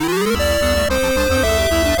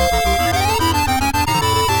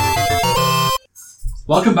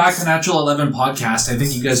Welcome back to Natural 11 Podcast. I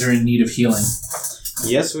think you guys are in need of healing.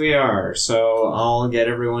 Yes, we are. So I'll get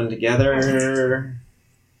everyone together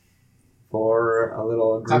for a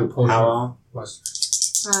little group powwow.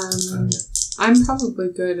 I'm probably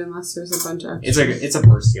good unless there's a bunch of extra. It's a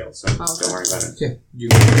burst heal, so don't worry about it. Okay, you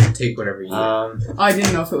can take whatever you need. I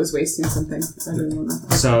didn't know if it was wasting something. I didn't want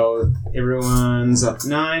to. So everyone's up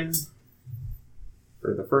 9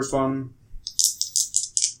 for the first one.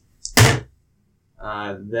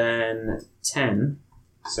 Then 10.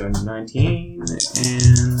 So 19.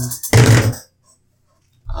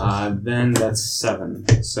 And then that's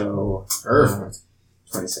 7. So Perfect.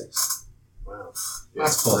 26. Wow.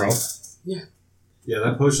 That's full health. Yeah,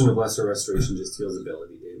 that potion of lesser restoration just heals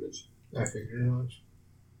ability damage. I figured as much.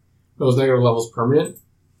 Those negative levels permanent?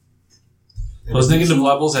 Those negative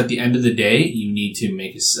levels at the end of the day, you need to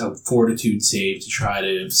make a fortitude save to try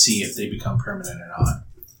to see if they become permanent or not.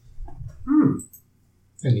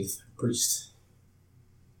 And he's a priest.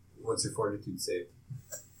 What's your fortitude save?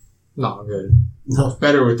 Not good. No.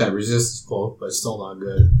 Better with that resistance cloak, but still not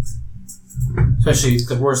good. Especially,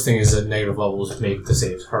 the worst thing is that negative levels make the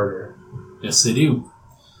saves harder. Yes, they do.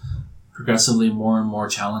 Progressively more and more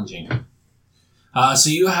challenging.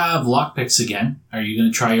 So you have lockpicks again. Are you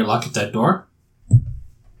going to try your luck at that door?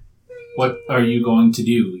 What are you going to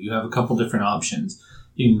do? You have a couple different options.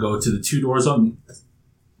 You can go to the 2 doors on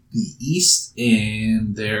the east,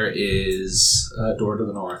 and there is a door to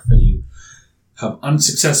the north that you have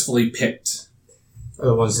unsuccessfully picked. Are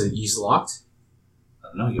the ones to the east locked? I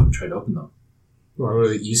don't know, you haven't tried to open them. You want to go to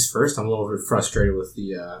the east first? I'm a little bit frustrated with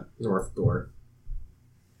the north door.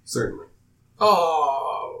 Certainly.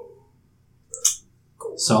 Oh!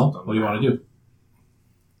 So, what do you want to do?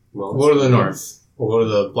 Well, We'll go to the north. We'll go to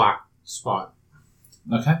the black spot.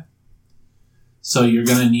 Okay. So you're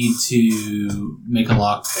going to need to make a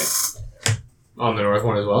lockpick. On the north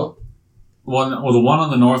one as well? The one on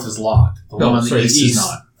the north is locked. The one on the east is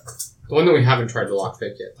not. The one that we haven't tried to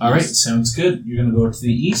lockpick yet. All right, sounds good. You're going to go to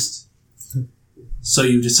the east. So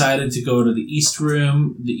you've decided to go to the east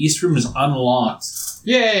room. The east room is unlocked.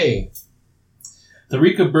 Yay! The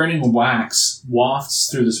reek of burning wax wafts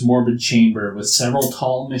through this morbid chamber, with several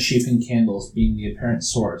tall, misshapen candles being the apparent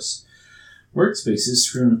source. Workspaces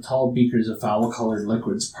strewn with tall beakers of foul-colored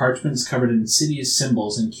liquids, parchments covered in insidious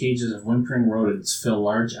symbols, and cages of whimpering rodents fill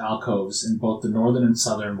large alcoves in both the northern and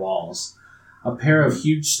southern walls. A pair of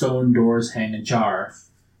huge stone doors hang ajar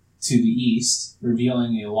to the east,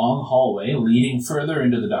 revealing a long hallway leading further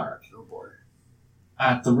into the dark. Oh boy.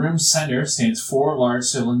 At the room's center stands 4 large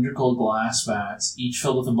cylindrical glass vats, each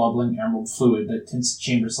filled with a bubbling emerald fluid that tints the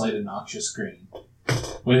chamber's light a noxious green.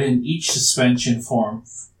 Within each suspension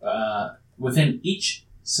floats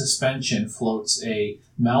a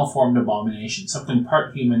malformed abomination, something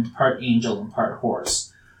part human, part angel, and part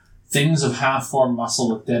horse. Things of half-formed muscle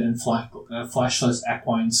with dead and fleshless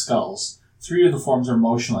equine skulls. 3 of the forms are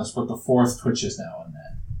motionless, but the 4th twitches now and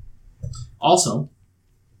then. Also,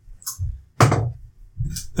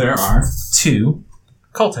 there are 2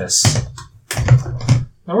 cultists.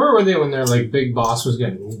 Now, where were they when their big boss was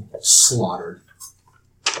getting slaughtered?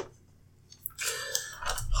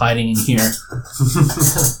 Hiding in here.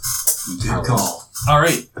 Good call.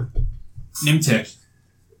 Alright. Nimtic.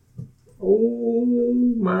 Oh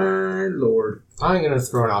my lord. I'm gonna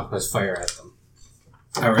throw an alchemist fire at them.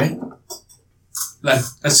 Alright.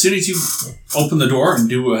 As soon as you open the door and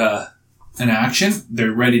do an action,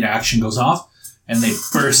 their ready to action goes off, and they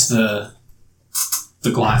burst the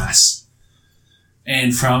glass.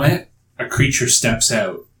 And from it, a creature steps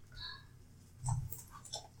out.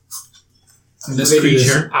 This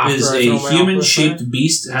creature is a human-shaped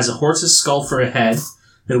beast, has a horse's skull for a head.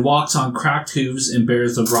 It walks on cracked hooves and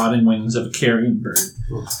bears the rotting wings of a carrion bird. So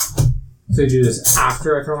they do this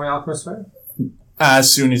after I throw my alchemist fire?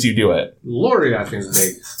 As soon as you do it. Lordy, that thing's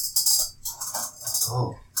big.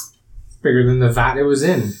 Oh. Bigger than the vat it was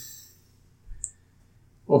in.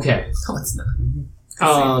 Okay. No, it's not.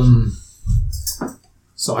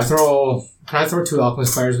 So can I throw 2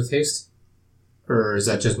 alchemist fires with haste? Or is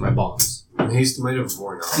that just my bombs? Haste might have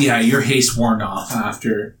worn off. Yeah, your haste worn off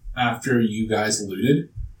after you guys looted.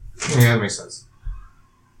 Yeah, that makes sense.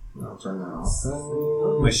 I'll turn that off.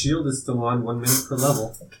 Oh, my shield is still on 1 minute per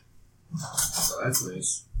level. So that's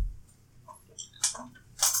nice.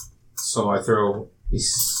 So I throw a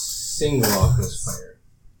single alchemist fire.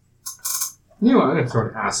 You know what? I'm going to throw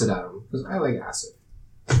an acid at him, because I like acid.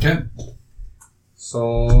 Okay.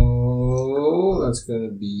 So that's going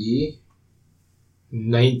to be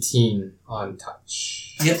 19 on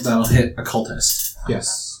touch. Yep, that'll hit a cultist.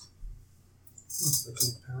 Yes.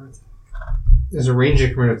 There's a range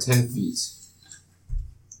increment of 10 feet.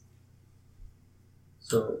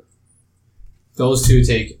 So those two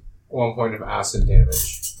take 1 point of acid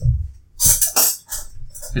damage.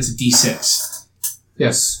 It's a D6.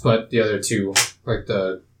 Yes, but the other two, like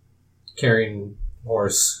the carrying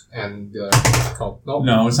horse and the other called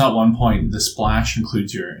No, it's not 1 point. The splash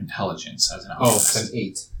includes your intelligence as an Oh, outcast. then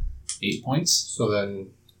 8. 8 points. So then,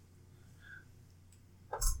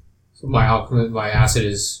 my acid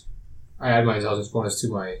is. I add my intelligence bonus to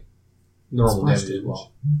my normal Splash damage as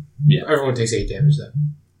well. Yeah. Everyone takes 8 damage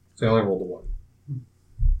then. So I only rolled a 1.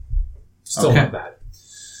 Still Okay. not bad.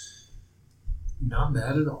 Not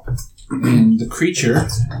bad at all. And the creature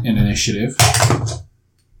in initiative.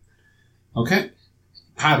 Okay.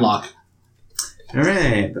 Padlock.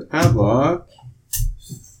 Alright, the padlock.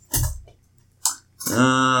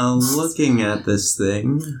 Looking at this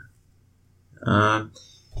thing,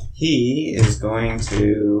 he is going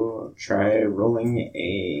to try rolling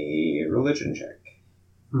a religion check.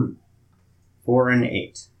 4 and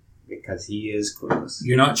 8, because he is clueless.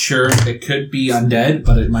 You're not sure. It could be undead,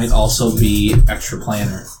 but it might also be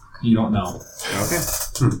extraplanar. You don't know. Okay.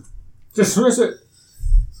 Dismiss it!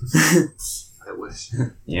 I wish.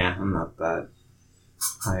 Yeah, I'm not that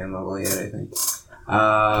high in level yet, I think.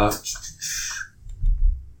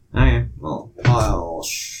 Okay, well, I'll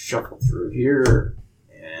shuffle through here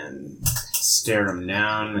and stare him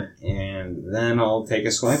down, and then I'll take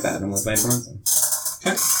a swipe at him with my Bronson.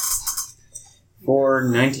 Okay. For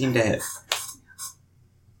 19 to hit.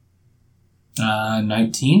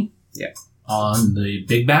 19? Yeah. On the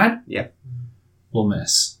big bad? Yep. We'll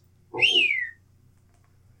miss.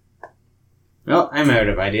 Well, I'm out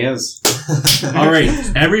of ideas. Alright,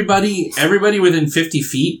 everybody within 50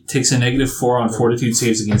 feet takes a -4 on fortitude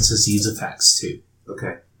saves against disease effects, too.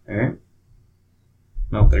 Okay. Alright.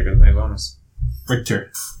 Well, there goes my bonus.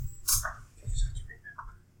 Richter.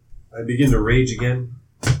 I begin to rage again.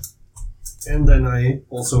 And then I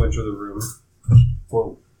also enter the room.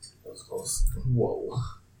 Whoa. That was close. Whoa.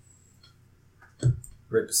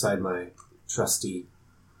 Right beside my trusty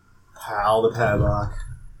pal, the padlock.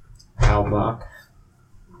 Padlock.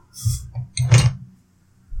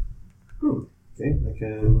 Okay, I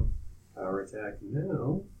can power attack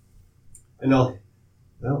now. And I'll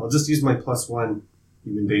just use my +1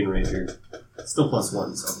 human bane ranger. Still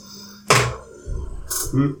 +1, so.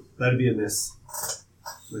 That'd be a miss.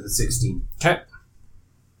 With a 16. Okay.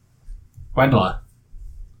 Gwendolyn.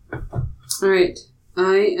 Alright.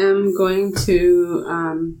 I am going to,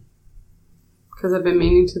 because I've been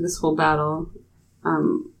meaning to this whole battle,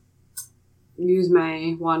 use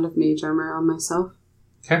my Wand of Mage Armor on myself.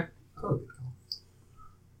 Okay. Oh.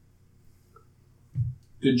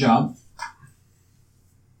 Good job.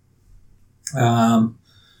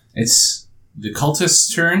 It's the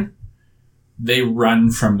cultist's turn. They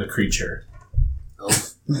run from the creature. Oh.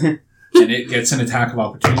 And it gets an attack of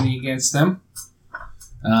opportunity against them.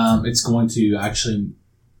 It's going to actually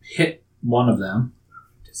hit one of them.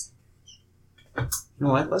 You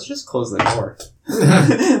know what? Let's just close the door.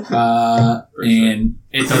 And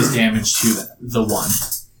it does damage to the one.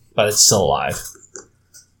 But it's still alive.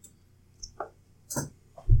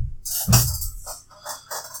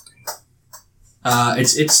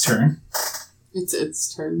 It's its turn. It's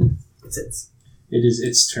its turn. It is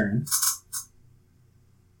its turn.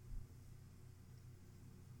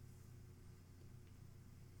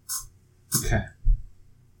 Okay.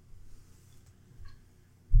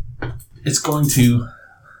 It's going to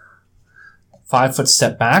 5 foot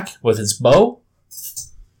step back with its bow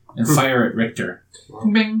and fire at Richter.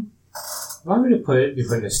 Bing. If I were to put it, you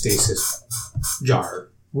put in a stasis jar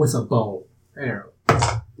with a bow and arrow.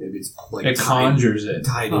 Maybe it's like It conjures it.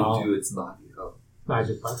 tied Oh. into its body. Oh.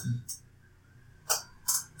 Magic button.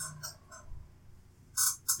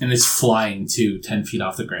 And it's flying to 10 feet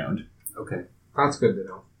off the ground. Okay. That's good to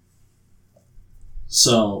know.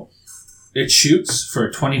 So it shoots for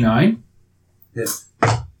a 29. Hit.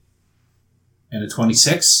 And a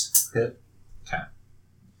 26. Hit. Okay.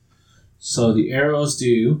 So the arrows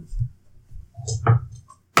do.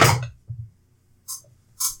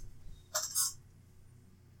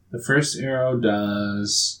 The first arrow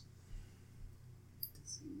does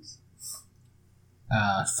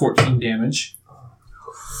 14 damage.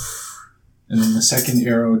 And then the second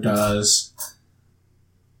arrow does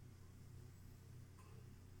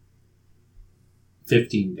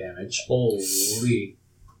 15 damage. Holy.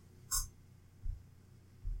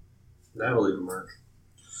 That'll even work.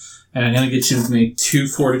 And I'm going to get you to make 2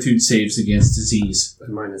 fortitude saves against disease.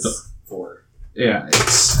 And minus 4. Yeah,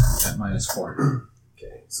 it's at -4.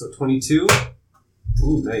 Okay, so 22.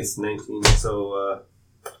 Ooh, nice. 19. So,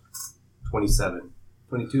 27.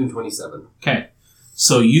 22 and 27. Okay. So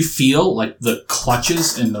So you feel like the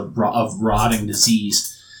clutches and of rotting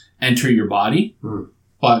disease enter your body,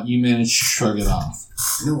 but you manage to shrug it off.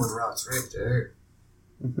 No one rots right there.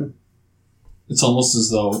 It's almost as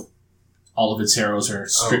though all of its arrows are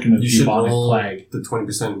stricken with bubonic plague. The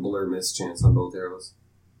 20% blur miss chance on both arrows.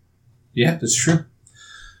 Yeah, that's true.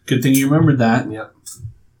 Good thing you remembered that. Yep.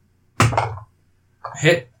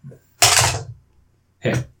 Hit.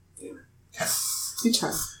 You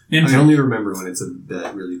try. I only remember when it's a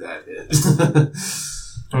really bad hit.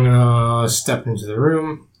 I'm gonna step into the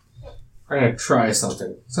room. I'm gonna try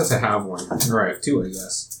something. Since I have one. Or I have two, I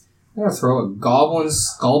guess. I'm gonna throw a goblin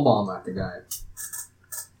skull bomb at the guy.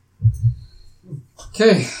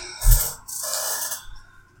 Okay.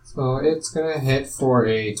 So it's gonna hit for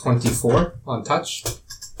a 24 on touch.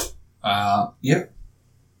 Yep.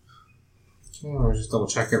 Okay, I'll just double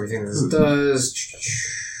check everything this does.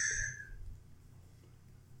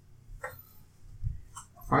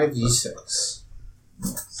 5d6.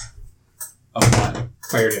 Of what?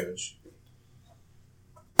 Fire damage.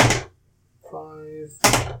 5,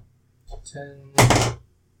 10,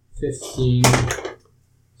 15,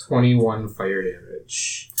 21 fire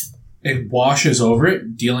damage. It washes over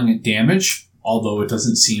it, dealing it damage, although it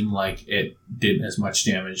doesn't seem like it did as much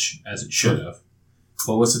damage as it should have.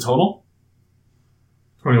 What was the total?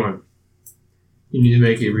 21. You need to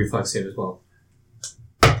make a reflex save as well.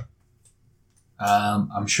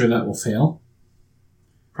 I'm sure that will fail.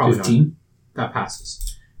 Probably 15. not. That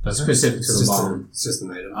passes. That's Specific to the bomb. It's just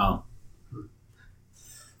an item. Oh.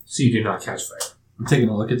 So you do not catch fire. I'm taking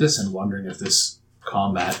a look at this and wondering if this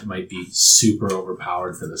combat might be super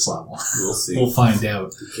overpowered for this level. We'll see. We'll find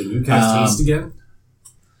out. Can you cast haste again?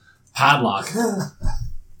 Padlock.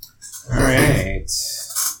 Alright.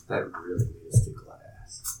 That really made us kick a lot of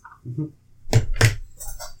ass.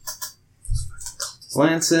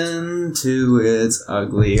 Glance into its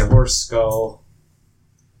ugly horse skull.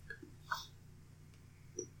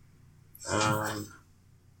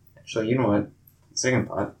 Actually, you know what? Second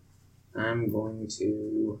thought. I'm going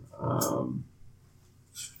to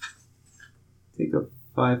take a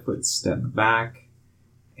 5-foot step back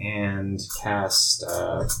and cast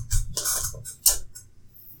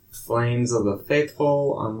Flames of the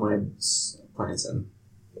Faithful on my Planson.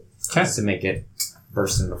 Okay. Just to make it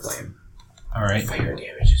burst into flame. Alright. Fire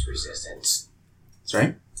damage is resistance. That's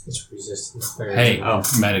right. It's resistant to fire Hey, damage.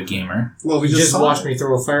 metagamer. Well, we You just saw watched it. me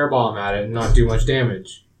throw a firebomb at it and not do much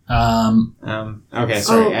damage. Okay,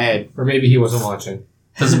 sorry. Oh. Or maybe he wasn't watching.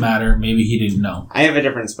 Doesn't matter. Maybe he didn't know. I have a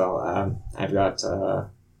different spell. I've got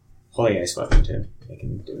Holy Ice Weapon too. I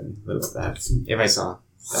can do a little of that if I saw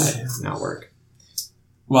that not work.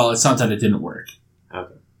 Well, it's not that it didn't work.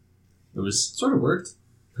 Okay. It was. Sort of worked.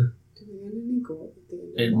 Do we get any gold at the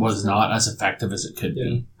end? It was not as effective as it could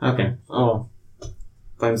be. Okay. Oh.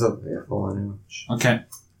 Flames of the Faithful on him. Okay,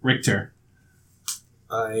 Richter.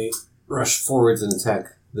 I rush forwards and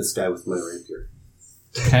attack this guy with my rapier.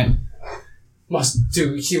 Okay. Must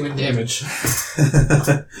do human damage.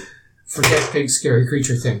 Forget big scary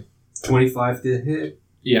creature thing. 25 to hit.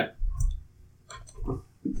 Yeah.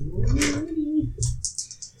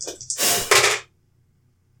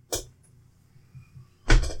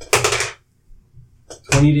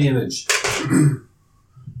 Damage.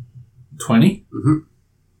 20? Mm-hmm.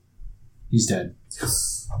 He's dead.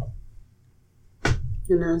 Yes.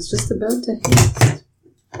 And I was just about to hit.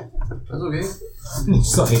 That's okay.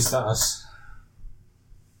 Still haste us.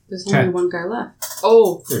 There's Okay. only one guy left.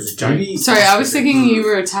 Oh! There's a giant. Maybe- Sorry, I was thinking you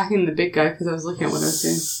were attacking the big guy because I was looking at what I was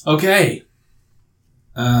doing. Okay.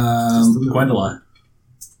 Gwendolyn.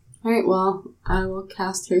 Alright, well, I will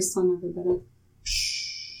cast haste on everybody.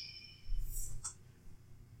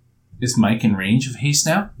 Is Mike in range of haste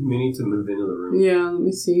now? You may need to move into the room Yeah, let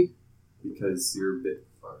me see. because you're a bit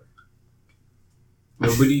far. No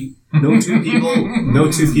two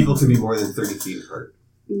people can be more than 30 feet apart.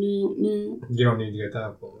 No. You don't need to get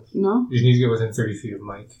that close. No? You need to get within 30 feet of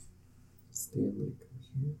Mike. Stand like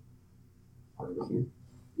here. Over here.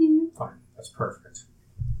 Yeah. Fine. That's perfect.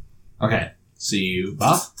 Okay. So you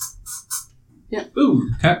buff? Yeah. Ooh.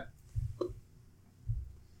 Okay.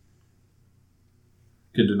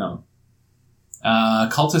 Good to know.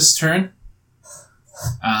 Cultist's turn.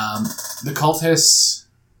 The cultist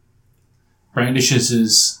brandishes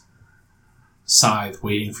his scythe,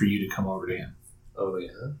 waiting for you to come over to him. Oh,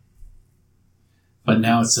 yeah. But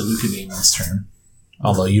now it's the Lucadamon's turn.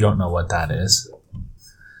 Although you don't know what that is.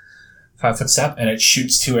 5-foot step, and it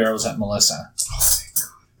shoots 2 arrows at Melissa.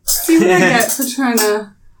 See what I get for trying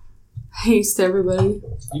to haste everybody.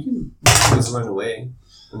 You can just run away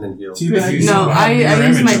and then heal. Too bad you No, don't have I mirror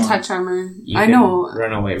use my image on. touch armor. You I can know.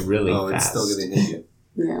 run away really Oh, it's fast. still gonna hit you.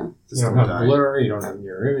 Yeah. Just You don't don't have die. blur, you don't have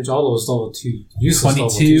mirror image, all those level 2 useless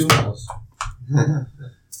 22. level 2 spells.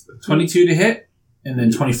 22 to hit, and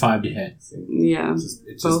then 25 to hit. Yeah. It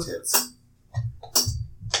just Both. hits.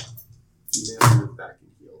 You may have to move back and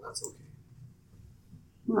heal. That's okay.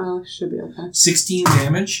 Well, should be okay. 16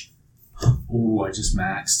 damage. Ooh, I just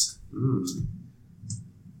maxed. Mm.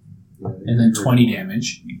 Yeah, And then 20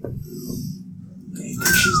 damage. Okay,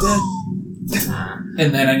 she's dead.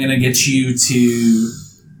 And then I'm going to get you to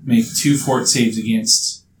make 2 fort saves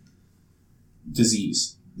against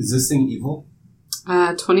disease. Is this thing evil?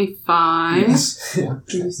 25. Yes. Yeah.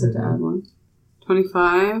 You said to add 1.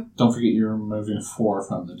 25. Don't forget you're removing 4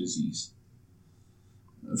 from the disease.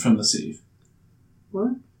 From the save.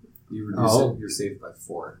 What? You reduce your save by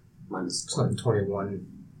 4. Minus So 1. 21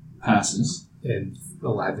 Passes. and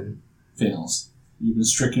 11. Fails. You've been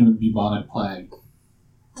stricken with bubonic plague.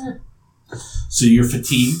 So you're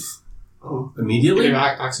fatigued. Oh, immediately? It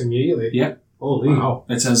acts immediately. Yeah. Holy. Wow.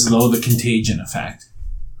 It's as though the contagion effect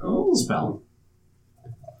Oh. spell.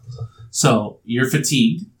 So you're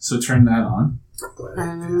fatigued. So turn that on. Glad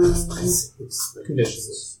I passed my saves.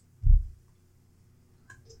 Conditions.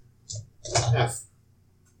 F.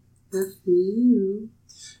 F you.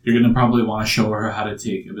 You're going to probably want to show her how to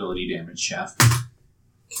take ability damage, Chef.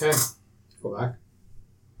 Okay. Go back.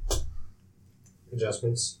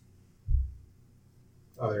 Adjustments.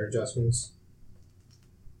 Other adjustments.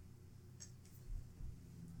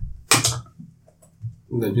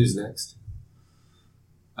 And then who's next?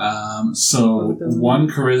 So Ability. 1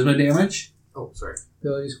 charisma damage. Oh, sorry.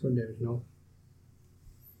 Ability score damage, no.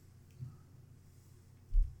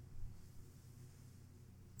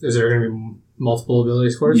 Is there going to be multiple ability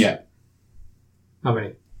scores? Yeah. How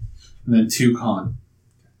many? And then 2 con.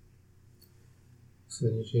 So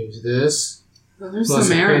then you change this. Well, there's Plus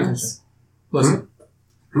some pay arrows. attention. Plus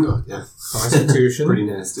Oh, yeah. Constitution Pretty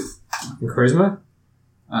nasty. and Charisma.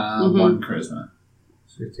 Mhm. 1 charisma.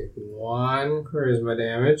 So you take 1 Charisma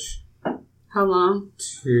damage. How long?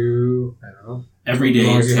 2, I don't know. Every As day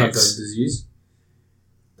long it as you have the takes. disease.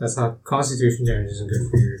 That's not Constitution damage isn't good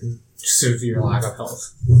for your severe lack of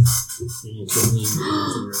health. You need to leave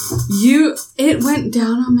the room. It went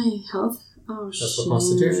down on my health. Oh, shit. That's what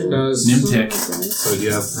Constitution does. Nimtic. So do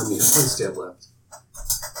you have how many points do you have left?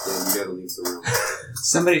 Yeah, you gotta leave the room.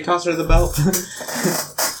 Somebody toss her the belt.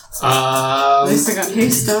 At least I got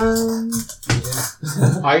haste done.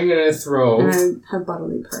 I'm gonna throw. And I have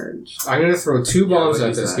bodily purge. I'm gonna throw 2 bombs what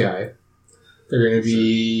at is this that? guy. They're gonna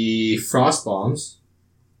be frost bombs,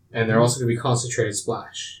 and they're also gonna be concentrated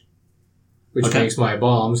splash, which Okay. makes my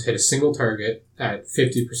bombs hit a single target at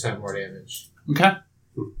 50% more damage. Okay.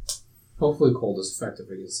 Hopefully, cold is effective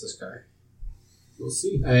against this guy. We'll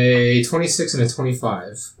see. A 26 and a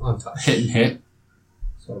 25 on touch. Hit and hit.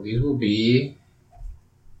 So these will be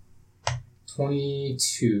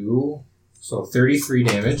 22. So 33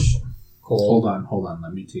 damage. Cold. Hold on.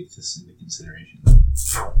 Let me take this into consideration.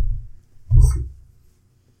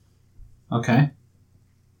 Okay.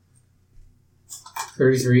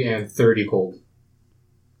 33 and 30 cold.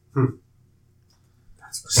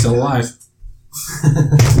 Still alive.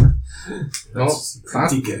 That's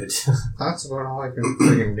pretty good. That's about all I can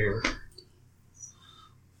freaking do.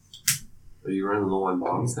 Are you running low on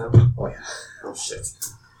bombs now? Oh, yeah. Oh shit.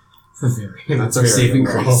 Very, That's our very saving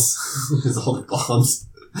low. grace. Is all the bombs.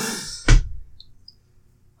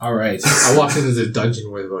 All right. I walked into the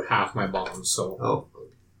dungeon with about half my bombs, so. Oh.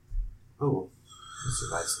 Oh. You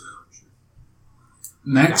survived some.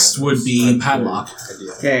 Next would be Padlock.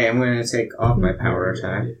 Okay, I'm going to take off my power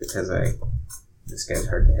attack because this guy's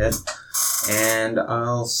hard to hit. And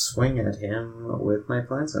I'll swing at him with my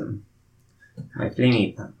Planson. My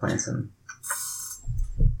Flamey Planson.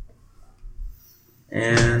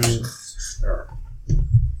 And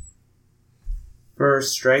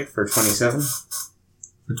first strike for 27.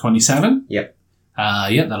 For 27? Yep.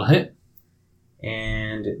 Yeah, that'll hit.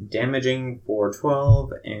 And damaging for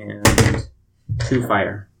 12 and 2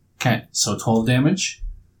 fire. Okay, so 12 damage.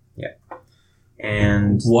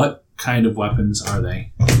 And What kind of weapons are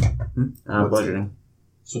they? bludgeoning.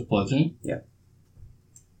 So bludgeoning?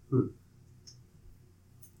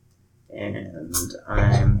 And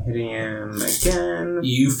I'm hitting him again.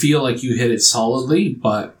 You feel like you hit it solidly,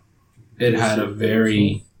 but it had a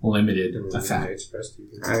very limited effect.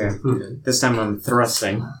 Okay. This time I'm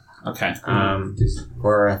thrusting. Okay.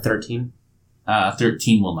 For a 13.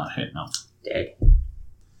 13 will not hit, no. Dig.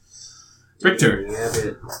 Richter.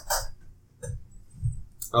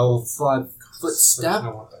 I'll footstep I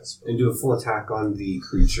want that spell. and do a full attack on the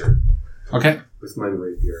creature Okay. with my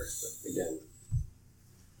rapier again.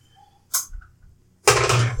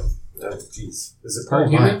 Oh, jeez. Is it part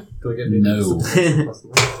human? Do I get maybe No. just a plus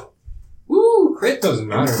one? Woo! Crit! Doesn't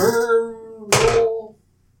matter. Confirm roll.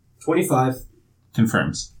 25.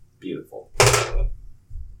 Confirms. Beautiful.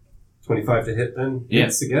 25 to hit then. Yeah.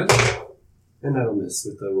 Hits again. And that'll miss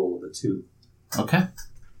with the roll of a 2. Okay.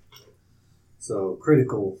 So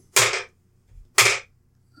critical.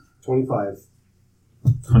 25.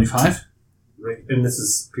 25. Right, and this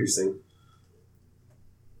is piercing.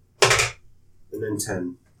 And then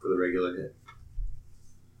 10 for the regular hit.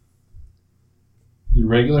 Your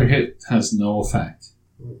regular hit has no effect.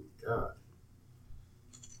 Oh god.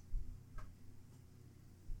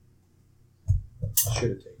 Should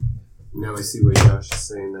have taken. Now I see why Josh is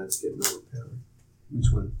saying that's getting overpowered. Which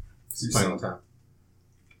one? Final tap.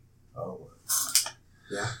 Oh.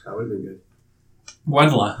 Yeah, that would have been good.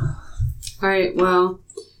 Wendla. Alright, well,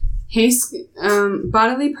 haste,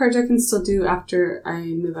 bodily purge I can still do after I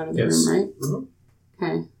move out of the Yes. room, right? Mhm.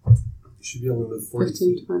 Okay. You should be able to move 40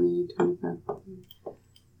 15, feet. 20, 25.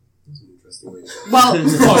 That's an interesting way to Well,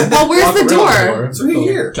 where's Walk the around door? It's right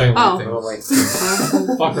here. Giant Oh. thing.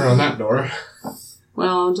 like, Walk around that door.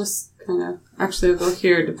 Well, I'll just kind of... Actually, I'll go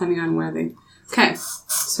here, depending on where they... Okay.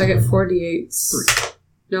 So I get 48s. 3.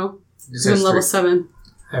 No? This I'm has level 3. 7.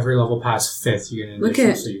 Every level past 5th, you get an Look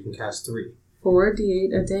addition, at- so you can cast 3.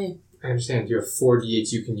 4d8 a day. I understand you have 4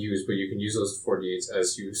 d8s you can use, but you can use those 4 d8s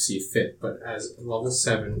as you see fit. But as level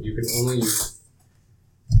 7, you can only use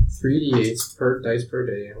 3 d8s per dice per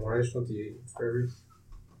day, and 1 additional d8 for every...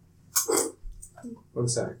 1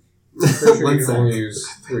 sec. Pretty sure One you can sec. only use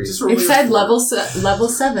 3. Just roll It your said four. level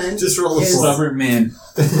 7. Just roll a is- 4. Clever man.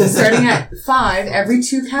 Starting at 5, every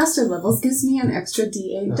 2 caster levels gives me an extra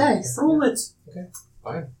d8 dice. Roll it.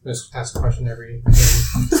 Fine. Just ask a question every... Did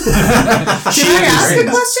I ask a Right.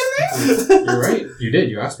 question there? You're right. You did.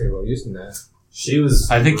 You asked me about using that. She was.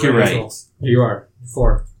 I think you're right. You are.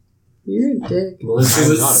 4. You're a dick. Melissa I'm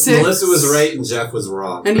was, not. Melissa was right and Jeff was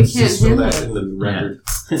wrong. And you Let's can't just throw handle that it. in the record.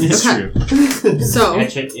 It's Okay. true. So,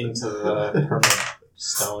 etch it into the permanent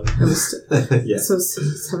stone. Yeah. so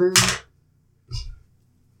 7.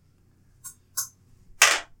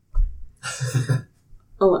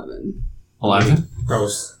 $11. 11. That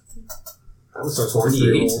was... That was So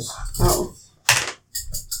 48. rolls. Oh.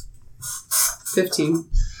 15.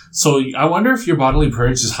 So I wonder if your bodily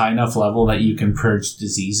purge is high enough level that you can purge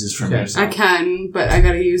diseases from Okay. yourself. I can, but I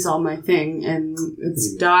gotta use all my thing, and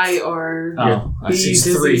it's die or... Oh, I Be see.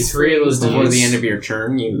 disease Three of those free. before the end of your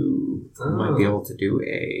turn, you Oh. might be able to do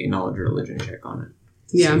a knowledge religion check on it.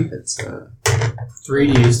 Yeah. See if it's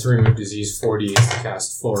 3 d8s to remove disease, 4 d8s to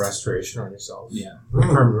cast full restoration on yourself. Yeah.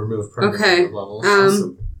 Remove permanent Okay. levels.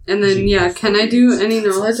 And then, yeah, can I do any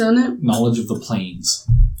knowledge on it? Knowledge of the planes.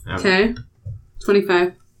 Okay.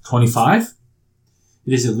 25. 25.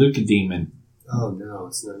 It is a leucodemon. Oh no,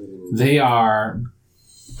 it's not even. They are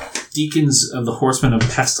deacons of the Horsemen of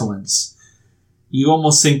Pestilence. You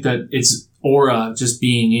almost think that it's aura just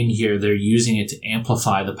being in here. They're using it to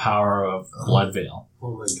amplify the power of Bloodveil.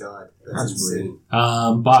 Oh my god, That's insane.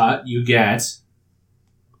 But you get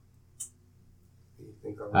You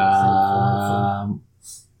think I'll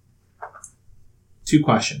 2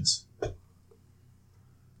 questions.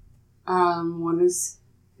 What is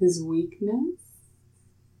his weakness?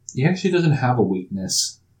 He actually doesn't have a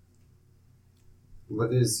weakness.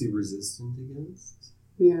 What is he resistant against?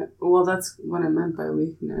 Yeah, well, that's what I meant by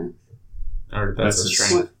weakness. or That's that's the a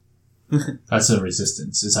strength. That's a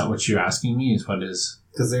resistance. Is that what you're asking me? Is what his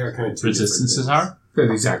Because they are kind of two resistances different are? They're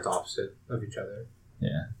the exact opposite of each other.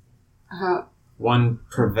 How, One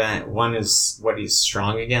is what he's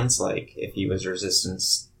strong against. Like if he was resistant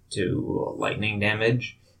to lightning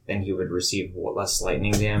damage, then he would receive less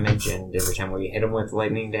lightning damage, and every time we hit him with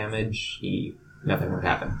lightning damage, nothing would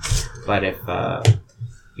happen. But if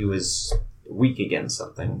he was weak against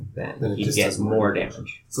something, Then then it he'd just get does more more damage.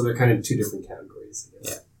 damage. So they're kind of two different categories. I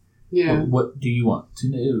guess. yeah, What do you want to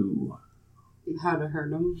know? how to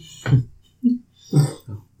hurt him.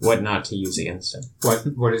 What not to use against him.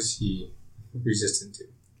 What is he resistant to?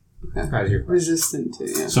 Okay. As your question. Resistant to,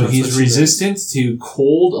 yeah. So That's he's what she resistant to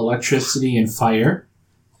cold, electricity, and fire.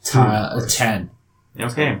 10.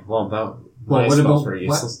 Okay, well, Well, my what spells about were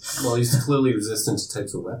useless. Well, he's clearly resistant to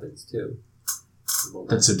types of weapons too.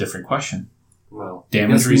 That's a different question. Well, Damage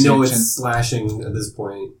I guess we know resistance. it's slashing at this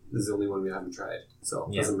point. This is the only one we haven't tried, so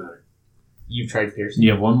it Yeah. doesn't matter. You tried piercing.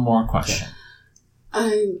 You have one more question.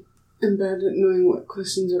 I am bad at knowing what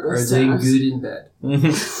questions are Are best they to ask. good in bed?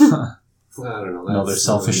 No, I don't know. they're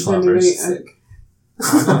selfish Is anybody- lovers. Sick.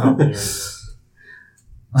 I'm not helping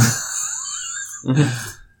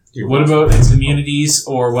you. What about its immunities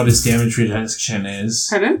or what its damage reduction is?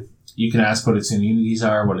 Pardon? You can ask what its immunities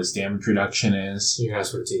are, what its damage reduction is. You can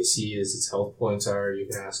ask what its AC is, its health points are. You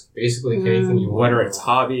can ask basically anything you want. What are its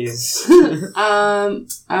hobbies? I'll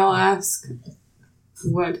ask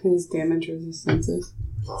what his damage resistance is.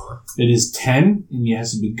 It is 10, and it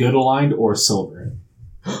has to be good aligned or silver.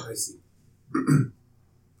 I see.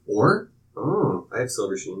 Or? Oh, I have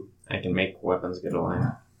Silver Sheen. I can make weapons get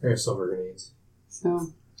aligned. I have silver grenades.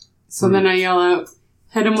 So then I yell out,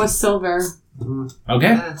 hit him with silver.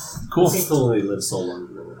 Okay, cool. I think he'll only live so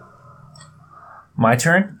long. My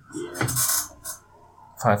turn. Yeah.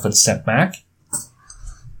 5 foot step back.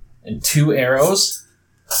 And 2 arrows.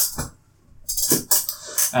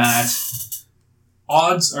 At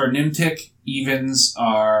odds are Nimtic, evens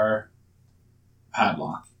are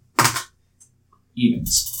Padlock.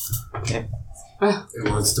 Evens. It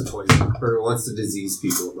wants to poison, or it wants to disease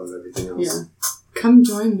people above everything else. Yeah. Come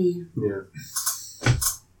join me. Yeah.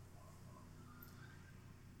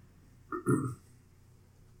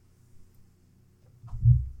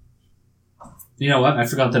 You know what? I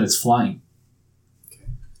forgot that it's flying.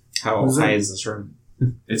 How What's high that? is this room?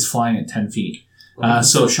 It's flying at 10 feet.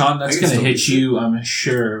 So, Sean, that's I can going to still hit reach you, I'm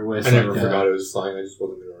sure, with I never like, forgot it was flying. I just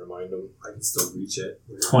wasn't going to remind him. I can still reach it.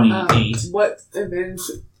 28. What advantage?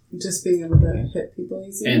 Just being able to hit people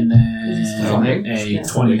easy? And That'll then hit. a Yeah. They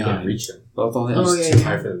 29. can't reach him. Both will hit. Oh, It's yeah, too yeah.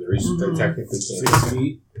 high for them to reach. Mhm. They technically can't. 6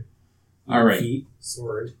 feet. All right. Feet.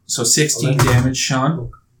 Sword. So 16 damage,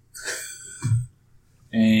 Sean.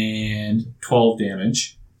 And 12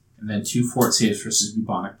 damage. And then 2 fort saves versus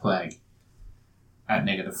bubonic plague at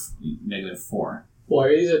 -4. Why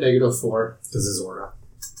is it -4? Because his aura.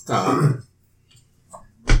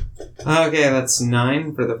 Okay, that's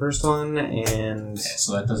 9 for the first one, and Okay,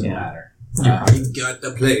 so that doesn't Yeah. matter. I got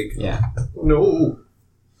the plague. yeah. No.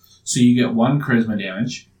 So you get 1 charisma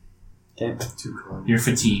damage. Okay. 2 con. You're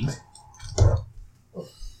fatigued.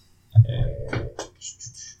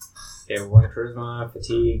 Okay, 1 charisma,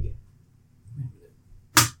 fatigue.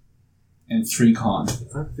 And 3 con.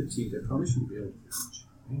 If I'm fatigued, I probably shouldn't be able to damage.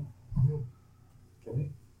 Right? Can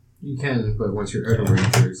I? You can, but once you're out of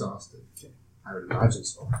range, you're exhausted. I would imagine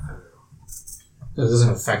so. I don't know. It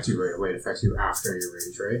doesn't affect you right away. It affects you after your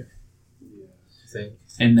rage, right? Yeah. I think.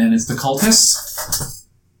 And then it's the cultists.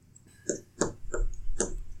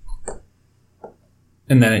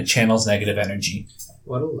 And then it channels negative energy.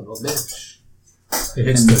 What a little bitch. It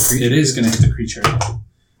hits And the creature. it is going to hit the creature.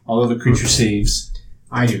 Although the creature saves.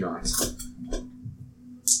 I do not.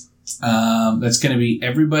 That's going to be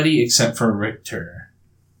everybody except for Richter.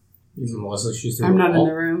 Even Melissa, she's through I'm the not in wall.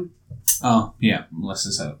 the room. Oh, yeah.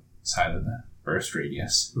 Melissa's outside of the burst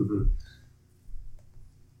radius. Mm-hmm.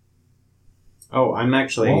 Oh, I'm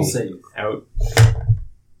actually Wall save. out.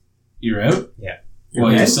 You're out? Yeah.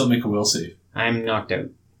 Well, you dead? still make a will save. I'm knocked out.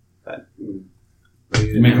 Make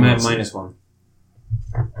a I'm will at save. -1.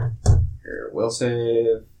 Here, will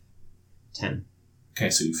save 10. Okay,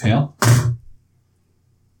 so you fail.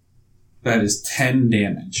 That is 10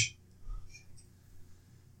 damage.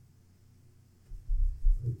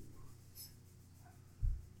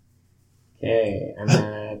 Okay, I'm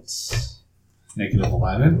at.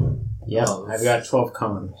 -11. Yep, I've got 12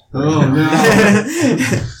 con. Oh no!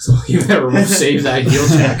 So you better remove save that heal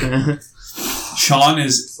check. Sean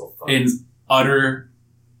is So fun. in utter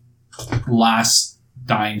last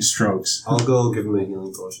dying strokes. I'll go give him a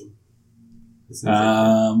healing potion. As soon as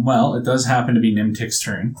I Well, it does happen to be Nimtic's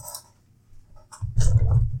turn.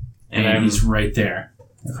 And And I'm he's right there.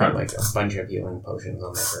 I've got like a bunch of healing potions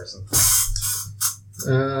on my person.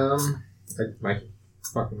 My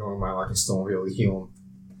fucking knowing my luck, I still won't be able to heal him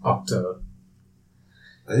up to.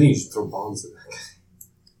 can. I think you should throw bombs at that guy.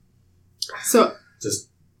 So, Just.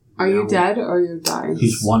 are you now. dead or you're dying?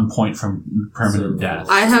 He's 1 point from permanent death.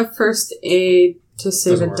 I have first aid to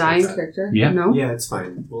save Doesn't a work dying like that. character. Yeah. No? Yeah, it's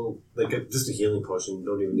fine. Well, like just a healing potion. You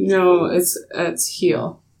don't even need No, to. it's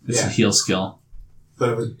heal. It's Yeah. a heal skill.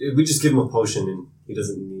 But if we just give him a potion and he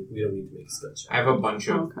doesn't need. We don't need to make a skill check. I have a bunch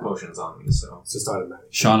of Okay. potions on me, so. It's just automatic.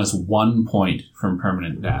 Sean is 1 point from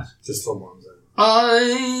permanent death. Just throw bombs at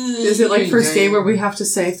him. Is it like first aid where we have to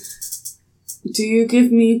say, do you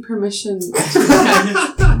give me permission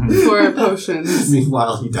for potions?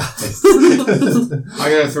 Meanwhile, he dies. I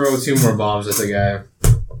gotta throw 2 more bombs at the guy.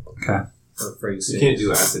 Okay. For free You saves. can't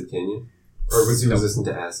do acid, can you? Or was he Nope. resistant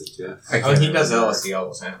to acid too? I Oh, can't he does remember. LSD all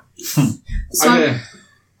the time. So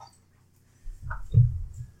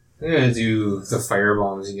I'm gonna do the fire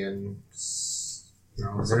bombs again.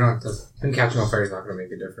 No, they're not. Him catching on fire is not gonna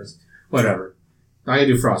make a difference. Whatever. I'm gonna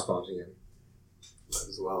do frost bombs again. Might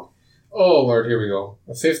as well. Oh lord, here we go.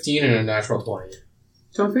 A 15 and a natural 20.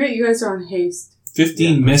 Don't forget you guys are on haste.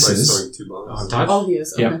 15 misses. Throwing 2 bombs. On touch. Oh, he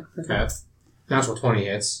is. Okay. Yep. Perfect. Okay. Natural 20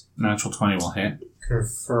 hits. Natural 20 will hit.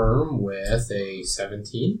 Confirm with a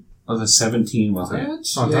 17. Oh, the 17 will hit.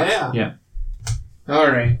 On touch? Yeah.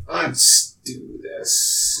 Alright, let's do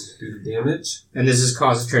this. Do the damage. And this is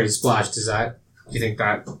concentrated splash. Do you think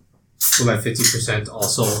that will that 50%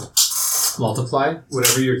 also multiply?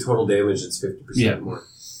 Whatever your total damage, it's 50% Yeah. more.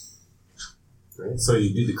 Right? So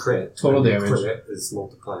you do the crit. Total and the damage. Crit is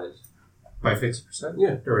multiplied. By 50%?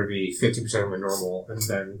 Yeah. Or would it be 50% of my normal and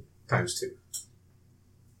then times 2?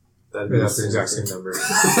 That'd Or that's the exact same number.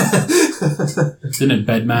 Isn't it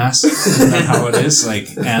bed mass? Isn't that how it is? Like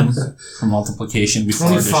M for multiplication before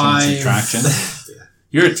addition and 25. subtraction.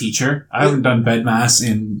 You're a teacher. I haven't done bed mass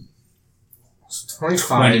in 25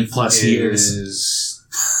 20 plus years. is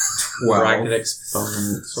 12. Bracket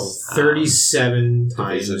exponent. So 37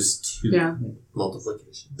 times 2. Yeah.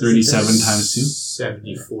 Multiplication. 37 times 2.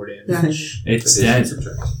 74 damage. Yeah. It's dead.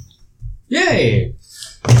 Subtraction. Yay!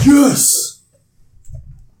 Yes!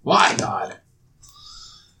 Why, God?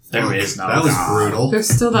 There is no That was God. brutal. There's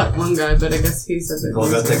still that one guy, but I guess he's a bit. Well,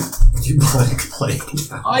 that's a bubonic plague.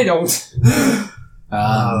 I don't.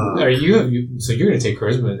 Um, So you're going to take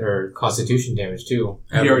charisma or constitution damage too.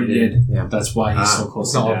 he already did. Yeah. That's why he's so close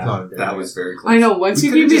It's to not, death. not That was very close. I know. Once We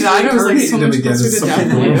you could've gave me just that, I was like so much reincarnated him closer to again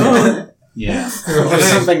death. as than you. Yeah.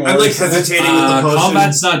 Something I'm like worse. hesitating with the potion.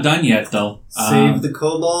 Combat's not done yet, though. Save the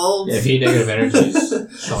kobold. If he negative energies.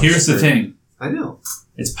 Here's the thing. I know.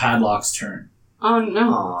 It's Padlock's turn. Oh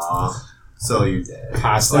no! Aww. So you're dead.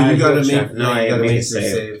 Past Oh, that, you gotta go make. check. No, you I gotta made make a your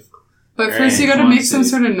save. save. But first, you Alright, gotta come on, make some save.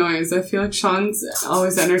 sort of noise. I feel like Sean's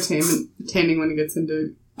always entertaining when he gets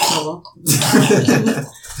into trouble.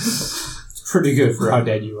 It's pretty good for how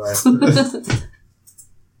dead you are.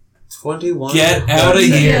 21. Get out of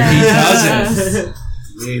here. Yeah. He does it.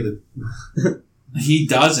 Yay, the He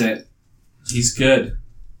does it. He's good.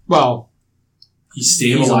 Well, He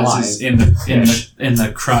stabilizes in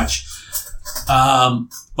the crutch.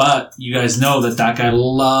 But you guys know that guy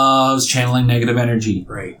loves channeling negative energy,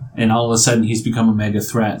 right. and all of a sudden he's become a mega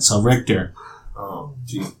threat. So Richter, Oh,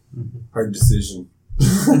 gee. Hard decision.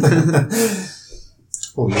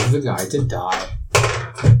 we'll leave the guy to die.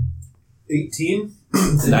 18?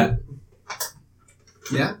 that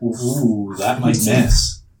Yeah. ooh, that might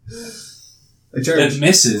miss. I It charge.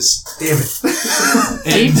 misses. Damn it.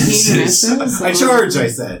 It 18 misses. misses. I charge, I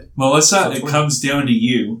said. Melissa, it comes down to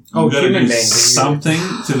you. Oh, You gotta human do bang. something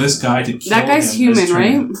to this guy to kill That guy's him this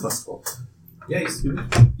human, turn. right? Plus 4. Yeah, he's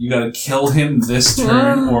human. You gotta kill him this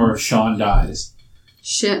turn, or Sean dies.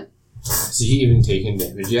 Shit. Has he even taken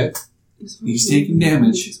damage yet? He's taking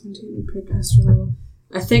damage.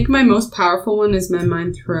 I think my most powerful one is my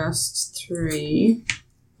Mind Thrust 3.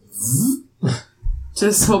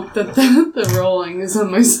 Just hope that the rolling is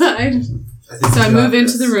on my side. I think So I you got move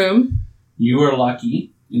into this. the room. You are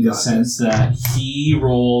lucky in the Got sense that he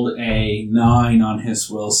rolled a 9 on his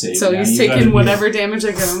will save. So Now he's you gotta taking do- whatever damage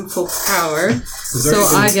I give him full power. He's So already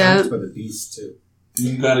been I attacked get- by the beast, too.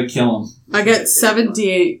 You gotta kill him. I get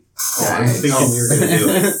 7d8. Oh, I'm thinking you're gonna do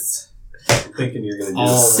it. I'm thinking you're gonna do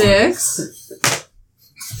Oh. it. 6,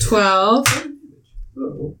 12,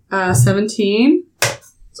 Oh, 17,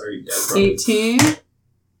 it's already dead, probably. 18,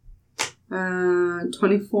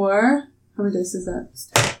 24. How many dice is that?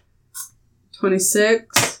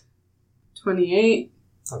 26, 28.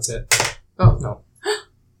 That's it. Oh. No.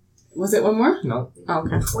 Was it one more? No. Oh,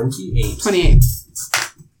 okay. 28. 28.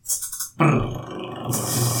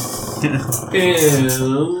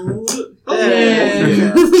 And...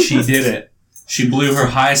 Yeah. She did it. She blew her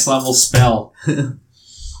highest level spell. That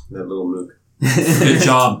little mook. Good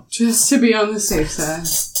job. Just to be on the safe side.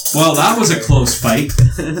 Well, that was a close fight.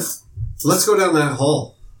 Let's go down that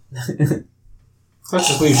hole. Let's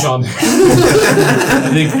just leave Sean there.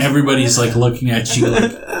 I think everybody's like looking at you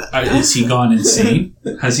like, is he gone insane?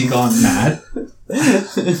 Has he gone mad?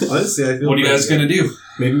 Honestly, I feel What are you guys pretty gonna do? good.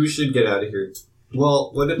 Maybe we should get out of here.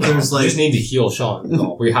 Well, what if there's We like... just need to heal Sean.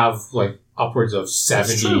 No, we have like upwards of true.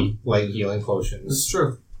 70 like healing This potions. is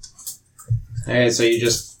true. Alright, so you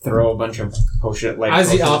just throw a bunch of potion, like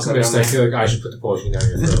As the potions alchemist, down I feel like I should put the potion down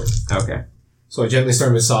your throat. there? Okay. So I gently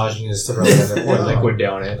start massaging his throat and pour liquid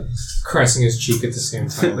down it, caressing his cheek at the same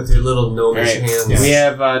time. With your little gnomish Alright, hands. we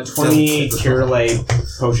have 20 Cure Light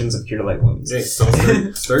potions of Cure Light wounds. Okay, so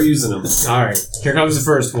start using them. Alright, here comes the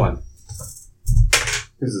first one.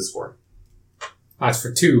 Who's this for? That's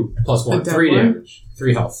for 2 plus 1. A dead 3 one? damage.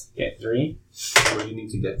 3 health. Okay, 3. What do you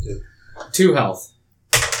need to get to? 2 health.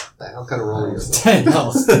 The hell kind of rolling is 10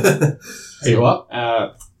 health. Are you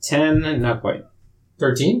up? 10, not quite.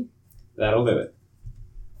 13? That'll do it.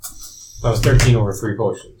 That was 13 over 3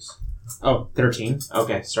 potions. Oh, 13?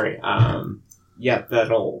 Okay, sorry. Yeah,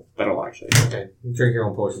 that'll actually. Okay, you drink your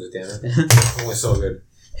own potions, damn it. Only so good.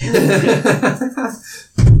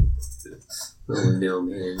 Little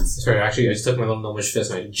gnomons. Sorry, actually, I just took my little gnomish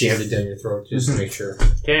fist and I jammed it down your throat just to make sure.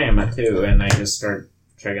 Okay, I'm at 2, and I just start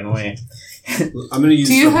chugging away. I'm gonna use.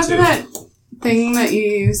 Do you some have too. that thing that you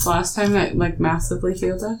used last time that like massively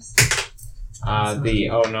healed us? Oh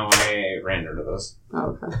no, I ran out of those.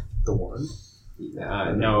 Oh, okay. The one?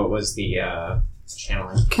 No, it was the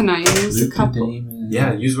channeling. Can I use a couple?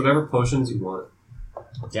 Yeah, use whatever potions you want.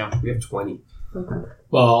 Yeah. We have 20. Okay.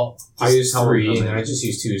 Well, I Just used tell 3 them and how I many. just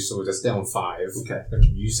used 2, so that's down 5. Okay.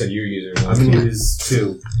 You said you were using I'm gonna use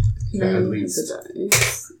 2. Can I At use least. the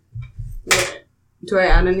dice? Wait, do I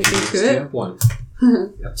add anything to it? 1.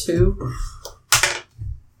 2.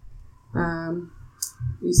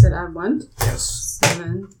 You said add 1? Yes.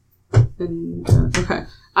 7. And, okay.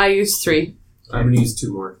 I used 3. I'm gonna use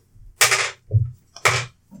 2 more.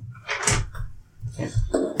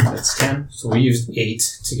 That's 10. So we used 8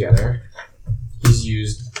 together.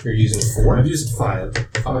 You're using 4. I've used 5.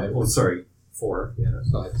 5. Oh, sorry. 4. Yeah.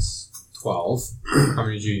 So that's 12. How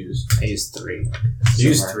many did you use? I used 3. Did you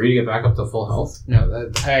use 3 to get back up to full health?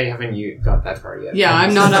 No, I haven't got that far yet. Yeah,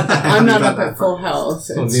 I'm not up. I'm not up Not at full health.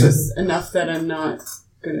 Oh, It's neither. just enough that I'm not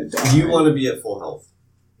gonna die. You want to be at full health.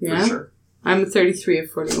 Yeah, For sure. I'm 33 of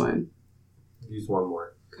 41. Use 1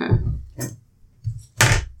 more. Okay.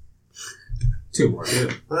 2 more.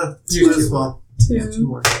 Use Use 2 2 well. Use 2 2.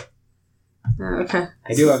 more. Okay.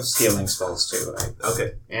 I do have stealing spells too,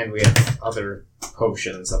 Okay. and we have other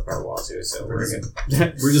potions up our wazoo, so we're good.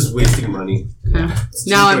 We're just wasting money. Okay. It's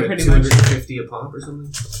Now I'm cheap, pretty much- 250 a pop or something?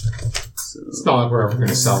 It's not like we're ever going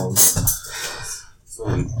to sell them. It's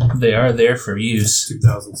only They are there for use.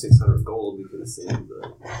 2,600 gold we could have saved.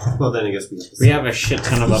 But, well, then I guess we have to We have a shit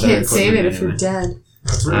ton of You other can't save it equipment if you're anyway. dead.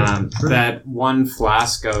 That's right. That 1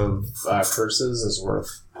 flask of curses is worth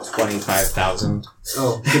 25,000.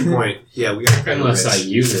 Oh, good point. Yeah, we are kind of Unless I rich.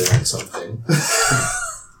 use it on something.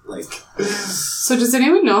 Like, So does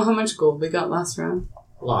anyone know how much gold we got last round?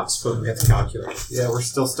 Lots, but we have to calculate. yeah, we're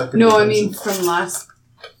still stuck in No, the I dungeon. mean from last.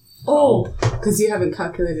 Oh, because you haven't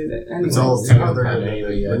calculated it anyway. It's all Yeah, together okay,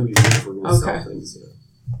 and yeah. when we leave, we're going to Okay. sell things.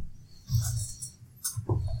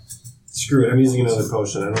 Yeah. Screw it, I'm using another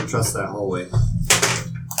potion. I don't trust that hallway.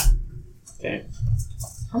 Okay.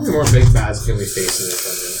 How many more big bads can we face in this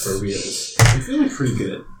dungeon for reals? I'm feeling pretty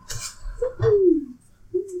good.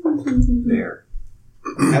 There.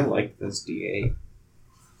 I like this D8.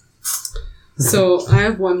 So I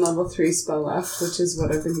have 1 level 3 spell left, which is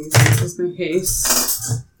what I've been using as my haste.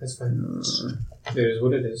 That's fine. It is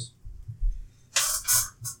what it is.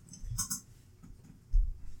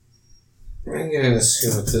 I'm gonna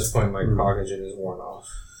assume at this point my cognition is worn off.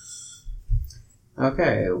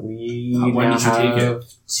 Okay, we when now did you take have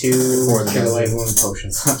 2 Before the Cure Light game. Wound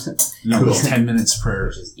potions left. No, it's 10 minutes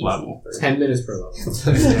per level. 10 minutes per level.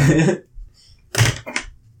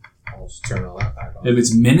 I'll just turn all that back on. If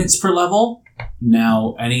it's minutes per level,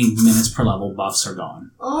 now any minutes per level buffs are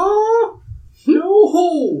gone. Oh!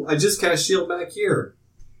 No! I just cast shield back here.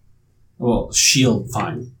 Well, shield,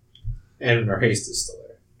 fine. And our haste is still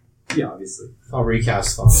there. Yeah, obviously. I'll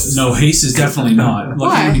recast Fox. No, haste is definitely not. Look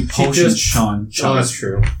Why? how many potions just- Sean Oh, chose. that's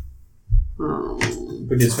true. Oh.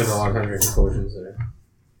 We did spend a lot of time drinking potions there.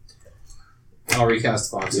 I'll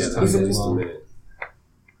recast Fox's Yeah, tongue that's as just a well. minute.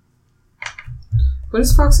 What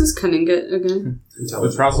does Fox's cunning get again? We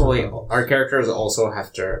Intelligence. probably, our characters also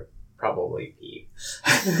have to probably pee.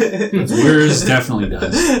 Yours definitely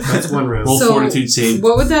does. That's 1 round. Roll So, fortitude save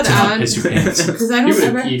What would that to not add? piss your pants. Because I You don't would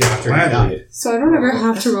ever. have peed after you Gladly. died. So I don't ever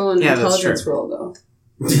have to roll an Yeah, that's intelligence true. roll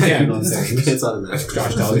though. Yeah, you no, don't say. thanks. It's automatic.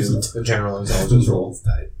 Josh tells you the general intelligence roll.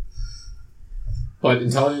 Died. But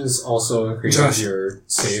intelligence also increases Josh. your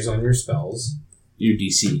saves on your spells. Your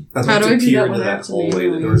DC. I'd How like do to I do peer that into when I that have to hallway.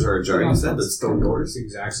 manually The doors are ajar. put You on said the those stone It's doors. the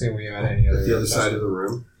exact same way at any other. At the other side of the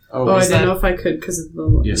room. Oh, I is didn't that, know if I could because of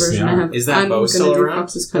the Yes, version they I are. have. is that I'm bow gonna still do around?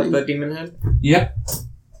 Fox's The cunning. demon head? Yep.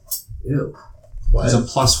 Ew. It's a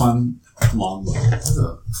 +1 longbow.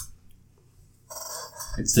 Oh.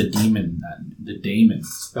 It's the daemon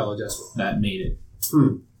Spell adjustment. that made it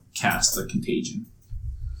Hmm. cast the contagion.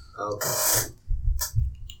 Okay.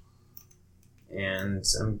 And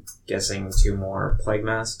I'm guessing 2 more plague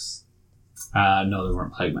masks. No, they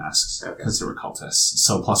weren't plague masks Okay. because they were cultists.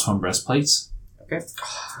 So +1 breastplates. I love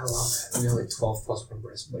that. We have like 12 plus 1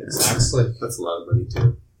 breastplates. That's like That's a lot of money,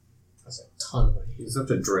 too. that's a ton of money. You just have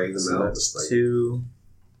to drag them So out. that's Just like 2.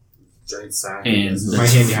 giant sack. And My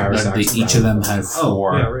handy hire they, sacks each of them have Oh,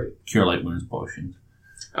 4 yeah, right. Cure Light Wounds potions.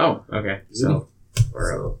 Oh, okay. So,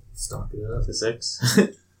 we're Stock it up. to 6.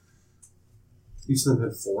 Each of them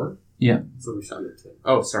had 4? Yeah. So we shot at 10.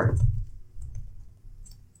 Oh, sorry.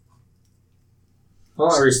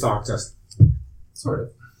 Well, I restocked us. Sort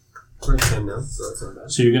of. We're at 10 now, so that's not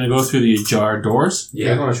bad. So you're going to go through the ajar doors? You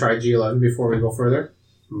guys want to try G11 before we go further?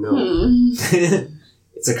 No.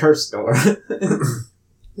 It's a cursed door. Is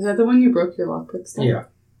that the one you broke your lockpicks down? Yeah.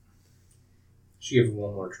 Should give it